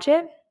 Did you watch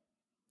it?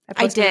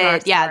 I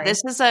did. Yeah,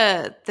 this is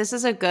a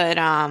good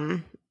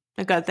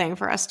thing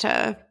for us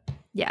to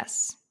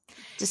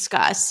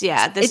discuss.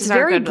 Yeah, it's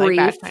very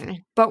brief,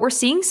 but we're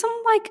seeing some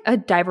like a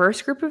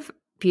diverse group of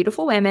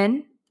beautiful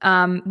women.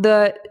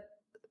 What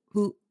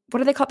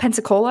do they call it?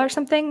 Pensacola or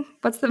something?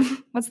 What's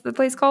the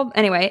place called?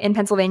 Anyway, in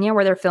Pennsylvania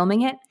where they're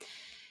filming it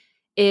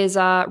is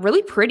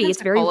really pretty.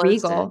 It's very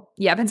regal.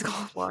 Yeah,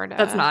 Pensacola, Florida.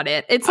 That's not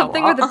it. It's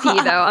something with a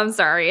P though. I'm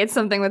sorry. It's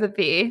something with a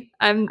P.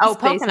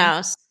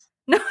 Poconos.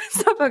 No,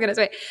 it's not Poconos.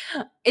 Wait.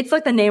 It's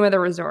like the name of the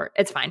resort.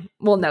 It's fine.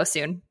 We'll know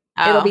soon.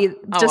 It'll be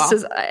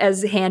just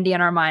as handy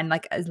in our mind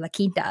like as La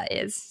Quinta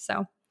is.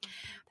 So,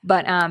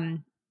 but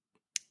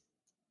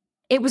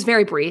it was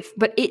very brief,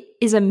 but it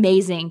is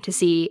amazing to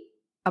see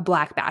a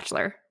Black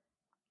Bachelor.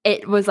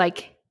 It was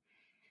like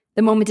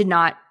the moment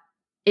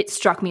it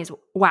struck me as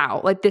wow,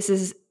 like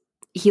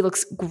he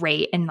looks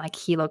great and like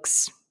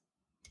it's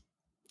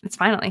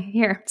finally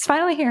here.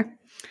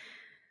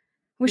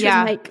 Which is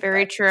Mike.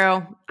 Very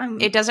true.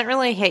 It doesn't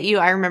really hit you.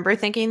 I remember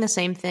thinking the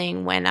same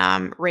thing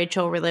when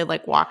Rachel really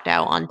like walked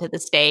out onto the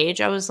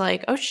stage. I was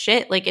like, oh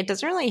shit, like it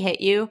doesn't really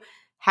hit you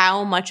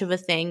how much of a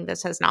thing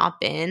this has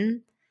not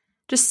been.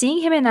 Just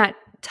seeing him in that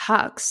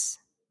tux,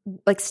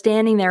 like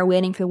standing there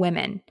waiting for the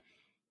women.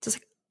 Just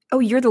like, oh,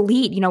 you're the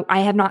lead. You know,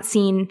 I have not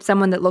seen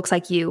someone that looks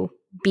like you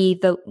be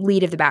the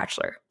lead of The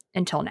Bachelor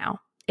until now.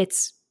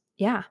 It's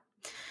Yeah.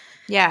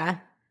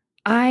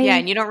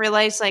 And you don't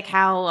realize like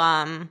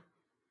how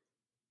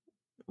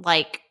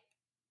like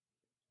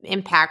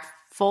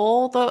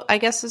impactful I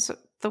guess is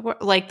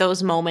like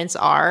those moments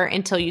are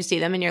until you see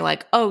them and you're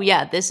like, oh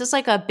yeah, this is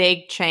like a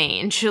big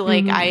change.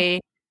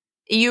 Like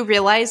you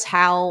realize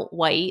how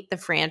white the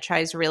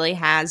franchise really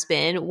has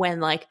been when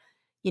like,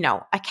 you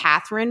know, a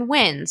Catherine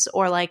wins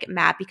or like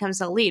Matt becomes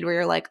the lead where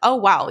you're like, oh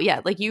wow,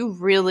 yeah, like you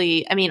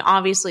really, I mean,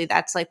 obviously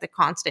that's like the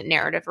constant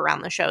narrative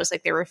around the shows,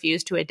 like they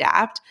refuse to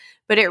adapt,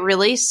 but it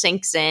really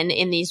sinks in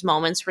these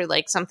moments where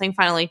like something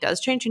finally does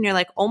change and you're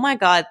like, oh my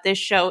God, this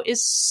show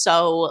is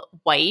so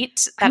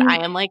white that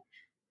I am like.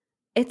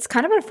 It's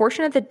kind of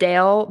unfortunate that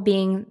Dale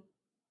being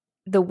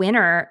the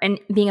winner and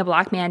being a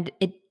Black man,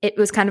 it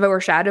was kind of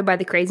overshadowed by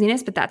the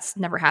craziness, but that's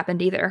never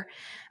happened either.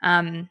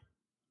 Oh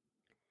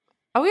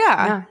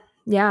yeah.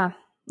 Yeah.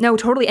 No,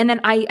 totally. And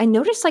then I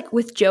noticed like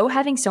with Joe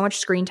having so much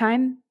screen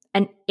time,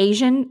 an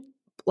Asian,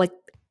 like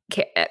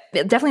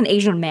definitely an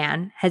Asian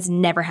man has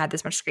never had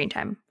this much screen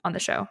time on the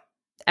show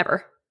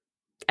ever.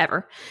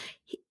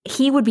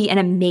 He would be an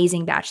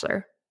amazing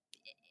Bachelor.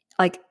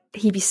 Like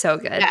he'd be so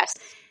good. Yes.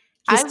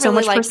 He has so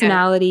much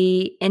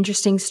personality,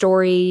 interesting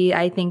story.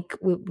 I think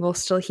we'll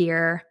still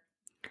hear.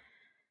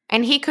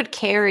 And he could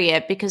carry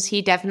it because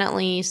he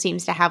definitely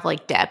seems to have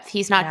like depth.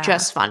 He's not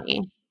just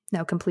funny.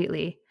 No,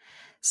 completely.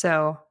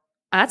 So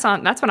that's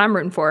what I'm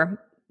rooting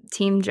for.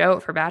 Team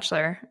Joe for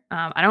Bachelor.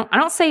 I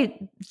don't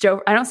say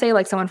Joe. I don't say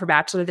like someone for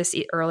Bachelor this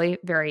early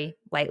very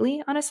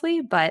lightly,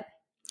 honestly. But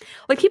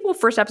like people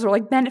first episode were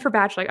like Bennett for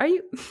Bachelor. Like, are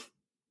you?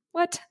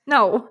 What?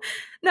 No.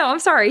 I'm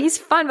sorry. He's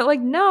fun, but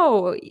like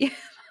no.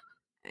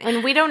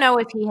 And we don't know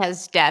if he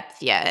has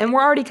depth yet. And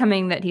we're already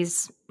coming that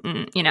he's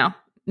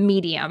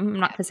medium. I'm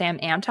not going to say I'm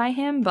anti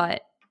him,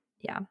 but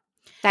yeah.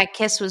 That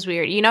kiss was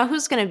weird. You know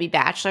who's going to be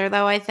Bachelor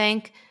though? I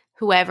think.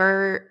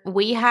 Whoever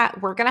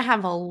we're going to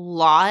have a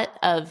lot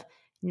of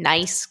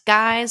nice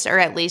guys, or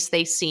at least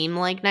they seem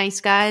like nice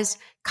guys,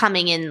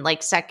 coming in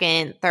like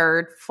second,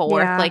 third,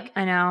 fourth. Yeah, like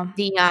I know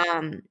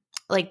the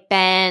like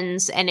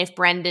Ben's, and if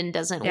Brendan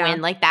doesn't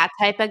win, like that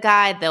type of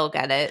guy, they'll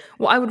get it.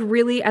 Well, I would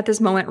really at this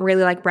moment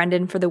really like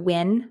Brendan for the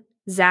win.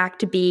 Zach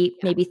to be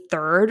maybe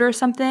third or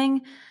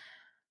something.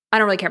 I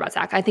don't really care about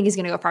Zach. I think he's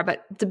going to go far,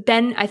 but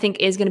Ben I think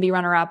is going to be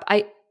runner up.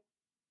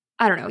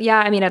 I don't know. Yeah,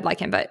 I mean, I'd like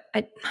him, but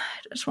I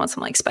just want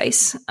some like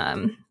spice.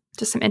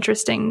 Just some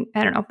interesting.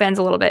 I don't know. Ben's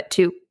a little bit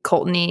too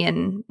Colton-y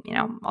and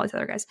all these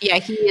other guys. Yeah,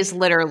 he is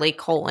literally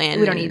Colton.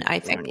 We don't need. I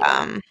think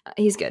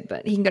he's good,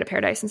 but he can go to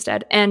Paradise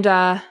instead. And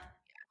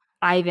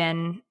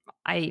Ivan,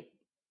 I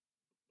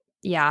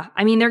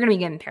mean, they're gonna be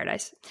good in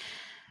Paradise.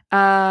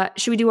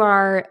 Should we do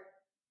our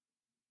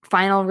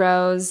final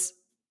rose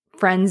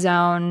friend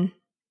zone?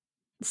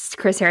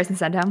 Chris Harrison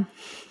sent him.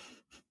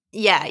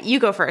 Yeah, you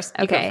go first.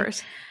 Okay. Go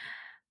first.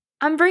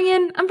 I'm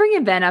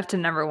bringing Ben up to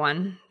number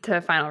 1 to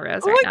final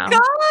rose right now.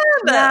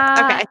 Oh my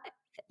God. Okay.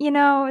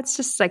 it's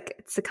just like,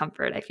 it's a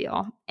comfort, I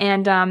feel.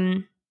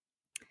 And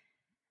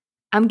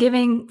I'm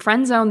giving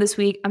friend zone this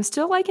week. I'm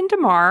still liking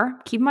Damar.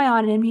 Keep my eye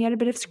on him. He had a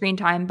bit of screen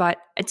time, but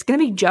it's going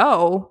to be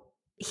Joe.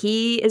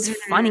 He is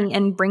funny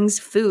and brings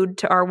food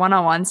to our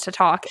one-on-ones to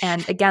talk.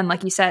 And again,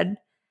 like you said,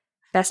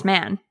 best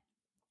man.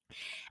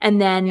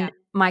 And then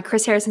my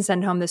Chris Harrison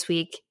send home this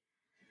week.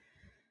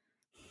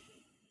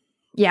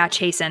 Yeah,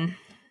 Chasen.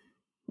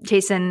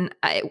 Chasen,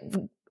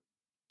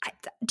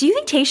 do you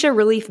think Tayshia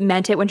really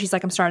meant it when she's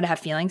like, I'm starting to have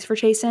feelings for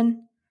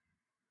Chasen?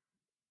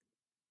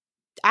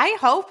 I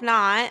hope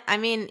not. I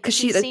mean, because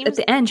she at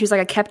the end, she was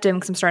like, I kept him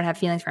because I'm starting to have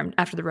feelings for him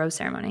after the rose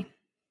ceremony.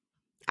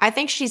 I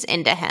think she's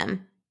into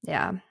him.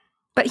 Yeah.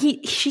 But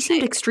she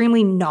seemed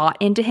extremely not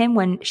into him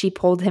when she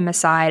pulled him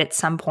aside at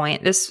some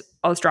point.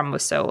 All this drama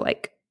was so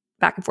like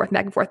back and forth.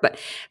 But at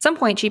some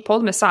point she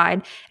pulled him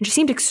aside and she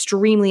seemed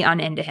extremely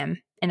uninto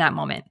him in that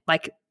moment.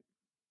 Like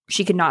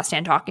she could not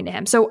stand talking to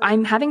him. So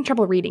I'm having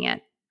trouble reading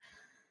it.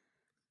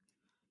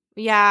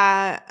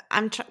 Yeah.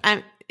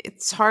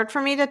 It's hard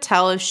for me to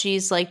tell if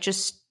she's like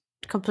just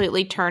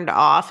completely turned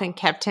off and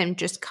kept him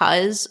just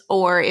cuz,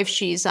 or if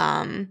she's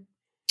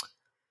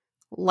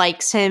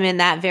likes him in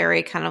that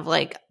very kind of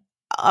like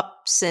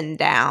ups and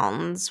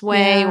downs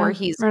way where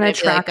he's an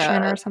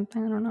attraction or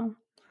something. I don't know.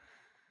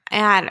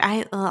 And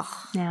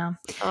yeah.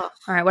 Ugh. All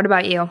right. What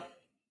about you?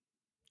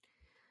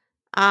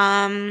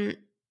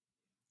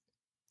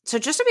 So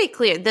just to be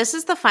clear, this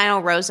is the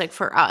final rose, like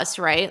for us,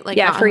 right? Like,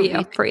 yeah, for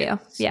you.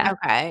 Yeah.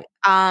 Okay.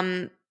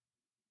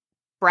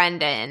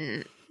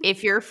 Brendan,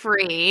 if you're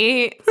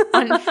free,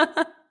 you're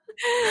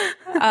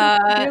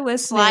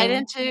slide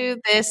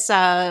into this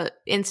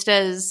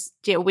Insta's.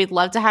 We'd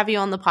love to have you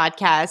on the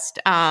podcast.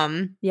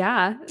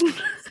 Yeah.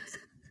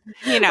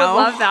 We'd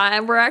love that.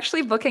 And we're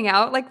actually booking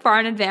out like far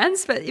in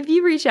advance, but if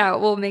you reach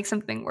out, we'll make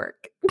something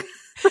work.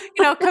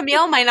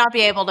 Camille might not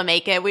be able to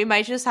make it. We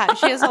might just have,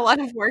 she has a lot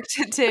of work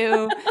to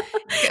do.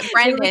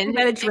 Brendan.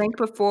 Had a drink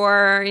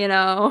before,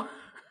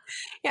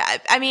 Yeah,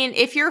 I mean,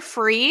 if you're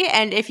free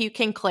and if you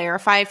can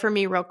clarify for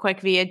me real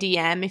quick via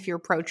DM if you're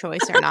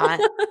pro-choice or not,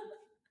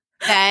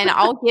 then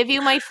I'll give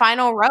you my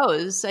final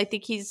rose. I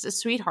think he's a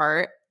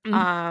sweetheart.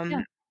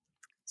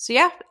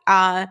 So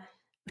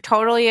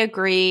totally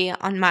agree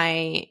on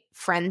my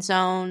friend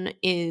zone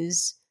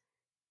is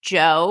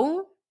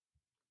Joe.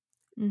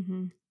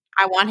 Mm-hmm.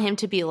 I want him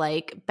to be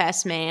like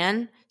best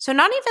man. So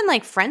not even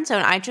like friend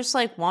zone. I just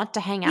like want to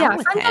hang out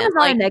with him. Friend zone is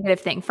not a negative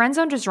thing. Friend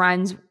zone just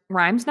rhymes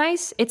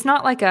nice. It's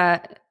not like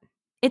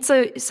it's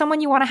someone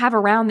you want to have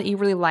around that you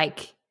really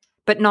like,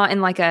 but not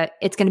in like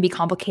it's going to be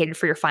complicated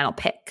for your final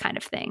pick kind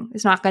of thing.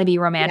 It's not going to be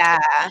romantic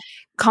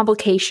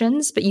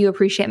complications, but you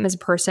appreciate them as a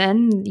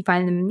person. You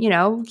find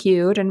them,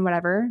 cute and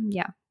whatever.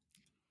 Yeah.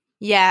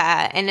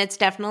 Yeah. And it's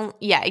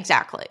definitely,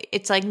 exactly.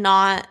 It's like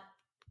not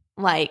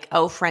like,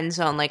 oh, friend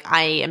zone, like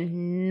I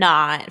am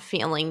not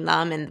feeling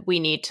them and we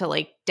need to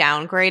like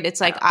downgrade.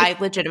 It's like I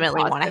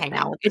legitimately want to hang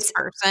out with this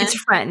person. It's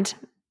friend.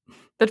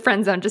 But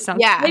friend zone just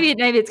sounds maybe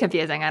it's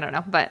confusing. I don't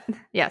know. But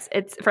yes,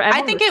 it's for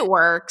everyone. I think it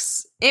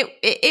works.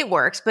 It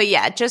works. But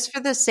yeah, just for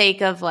the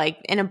sake of like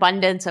an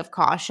abundance of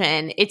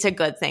caution, it's a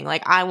good thing.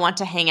 Like I want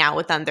to hang out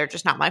with them. They're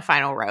just not my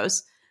final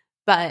rose.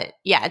 But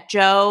yeah,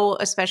 Joe,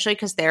 especially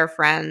because they're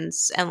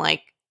friends and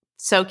like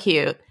so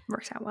cute.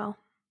 Works out well.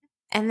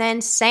 And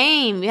then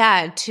same.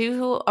 Yeah,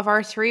 2 of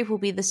our 3 will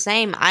be the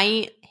same.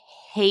 I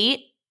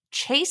hate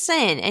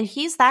Chasen. And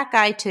he's that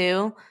guy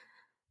too.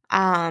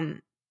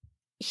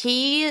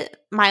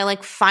 My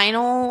like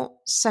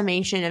final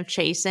summation of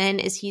Chasen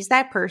is he's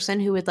that person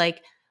who would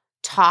like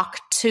talk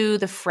to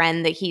the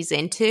friend that he's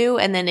into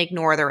and then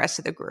ignore the rest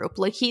of the group.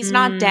 Like he's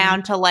not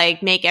down to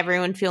like make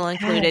everyone feel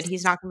included. Yes.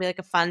 He's not gonna be like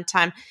a fun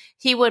time.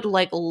 He would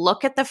like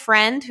look at the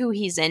friend who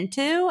he's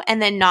into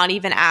and then not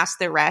even ask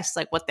the rest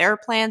like what their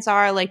plans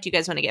are. Like, do you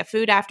guys want to get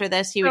food after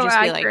this? He would just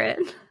accurate.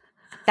 Be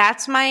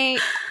like,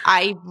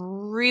 I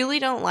really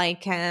don't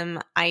like him.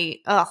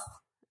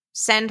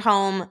 Send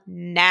home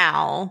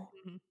now.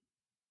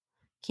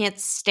 Can't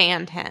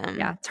stand him.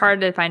 Yeah, it's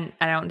hard to find.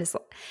 I don't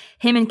dislike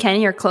him and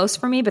Kenny are close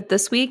for me, but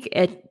this week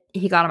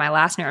he got on my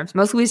last nerves.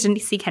 Most weeks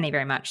didn't see Kenny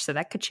very much, so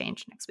that could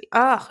change next week.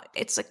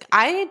 It's like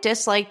I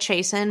dislike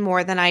Chasen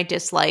more than I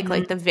dislike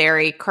like the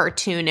very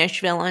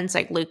cartoonish villains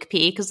like Luke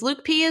P. Because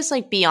Luke P is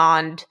like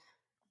beyond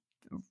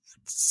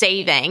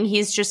saving.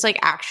 He's just like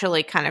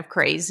actually kind of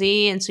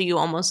crazy, and so you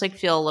almost like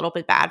feel a little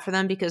bit bad for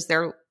them because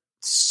they're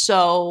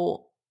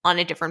so on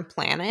a different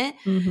planet.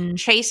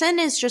 Chasen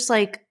is just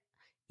like.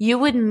 You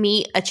would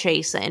meet a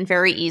Chasen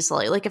very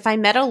easily. Like if I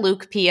met a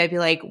Luke P, I'd be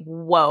like,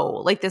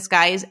 whoa, like this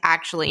guy is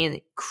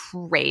actually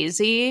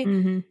crazy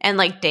and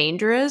like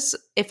dangerous.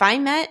 If I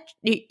met,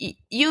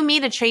 you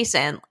meet a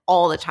Chasen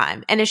all the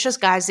time and it's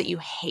just guys that you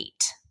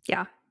hate.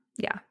 Yeah.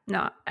 Yeah.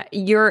 No,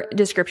 your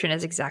description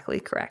is exactly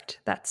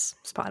correct. That's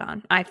spot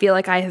on. I feel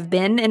like I have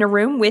been in a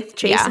room with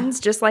Chasens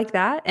just like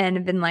that and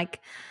have been like,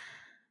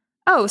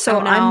 oh, so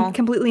I'm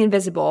completely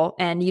invisible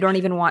and you don't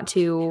even want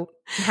to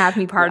have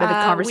me part of the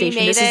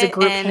conversation. This is a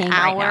group hang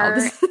right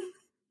now.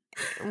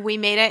 we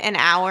made it an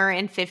hour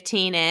and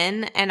 15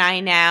 in, and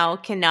I now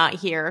cannot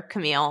hear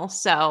Camille.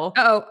 So,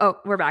 oh,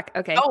 we're back.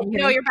 Okay. oh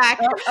no, you're back.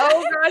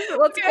 Oh gosh,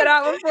 let's get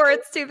out before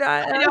it's too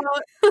bad. I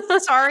know.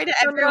 Sorry to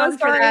everyone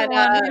for that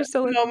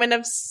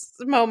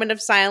moment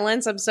of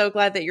silence. I'm so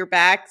glad that you're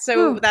back.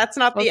 So that's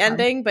not the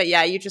ending, but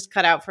yeah, you just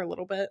cut out for a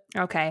little bit.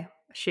 Okay,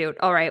 shoot.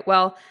 All right.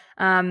 Well,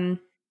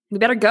 we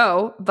better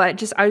go. But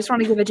I just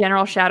want to give a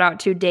general shout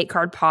out to Date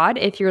Card Pod.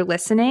 If you're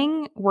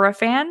listening, we're a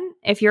fan.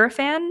 If you're a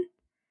fan,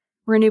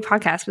 we're a new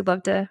podcast. We'd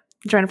love to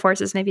join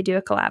forces, maybe do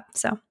a collab.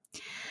 So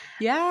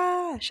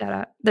yeah, shout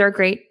out. They're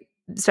great,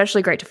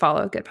 especially great to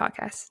follow. Good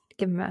podcast.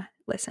 Give them a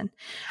listen.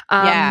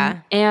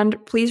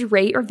 And please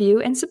rate,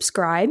 review, and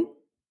subscribe.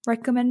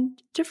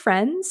 Recommend to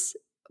friends.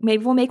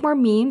 Maybe we'll make more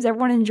memes.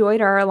 Everyone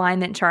enjoyed our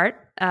alignment chart.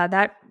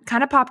 That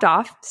kind of popped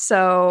off.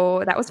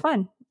 So that was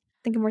fun.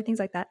 Thinking more things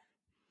like that.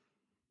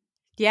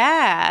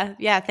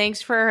 Yeah.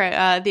 Thanks for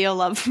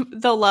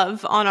the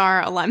love on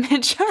our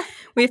alignment chart.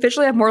 We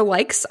officially have more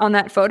likes on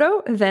that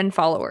photo than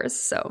followers,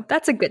 so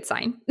that's a good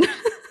sign.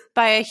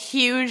 By a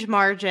huge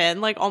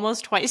margin, like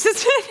almost twice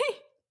as many.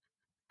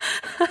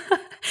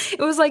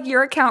 It was like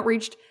your account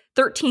reached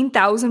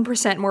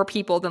 13,000% more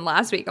people than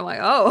last week. I'm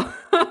like, oh,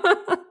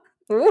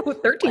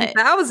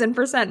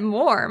 13,000%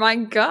 more. My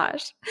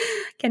gosh.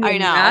 Can you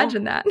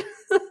imagine that?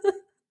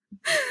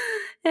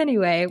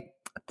 Anyway.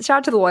 Shout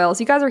out to the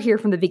Loyals. You guys are here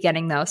from the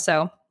beginning, though,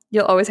 so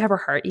you'll always have our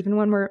heart, even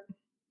when we're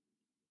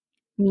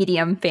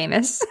medium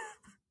famous.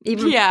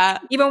 Even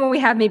when we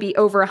have maybe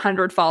over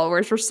 100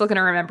 followers, we're still going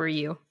to remember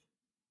you.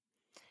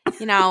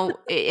 You know,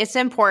 it's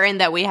important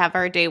that we have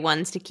our day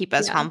ones to keep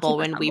us humble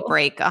when we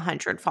break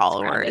 100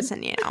 followers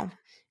and,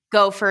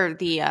 go for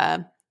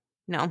the,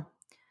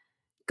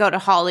 go to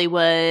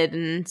Hollywood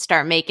and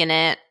start making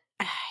it.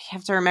 You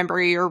have to remember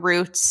your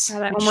roots.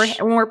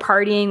 When we're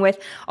partying with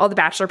all the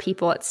Bachelor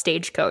people at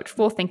Stagecoach,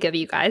 we'll think of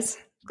you guys.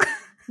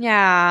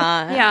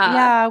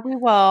 Yeah, we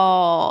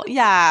will.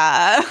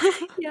 Yeah.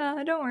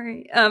 Yeah, don't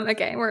worry.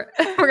 Okay, we're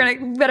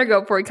gonna better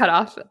go before we cut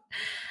off.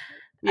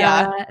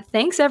 Yeah.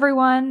 Thanks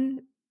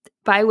everyone.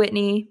 Bye,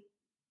 Whitney.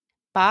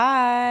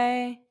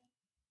 Bye.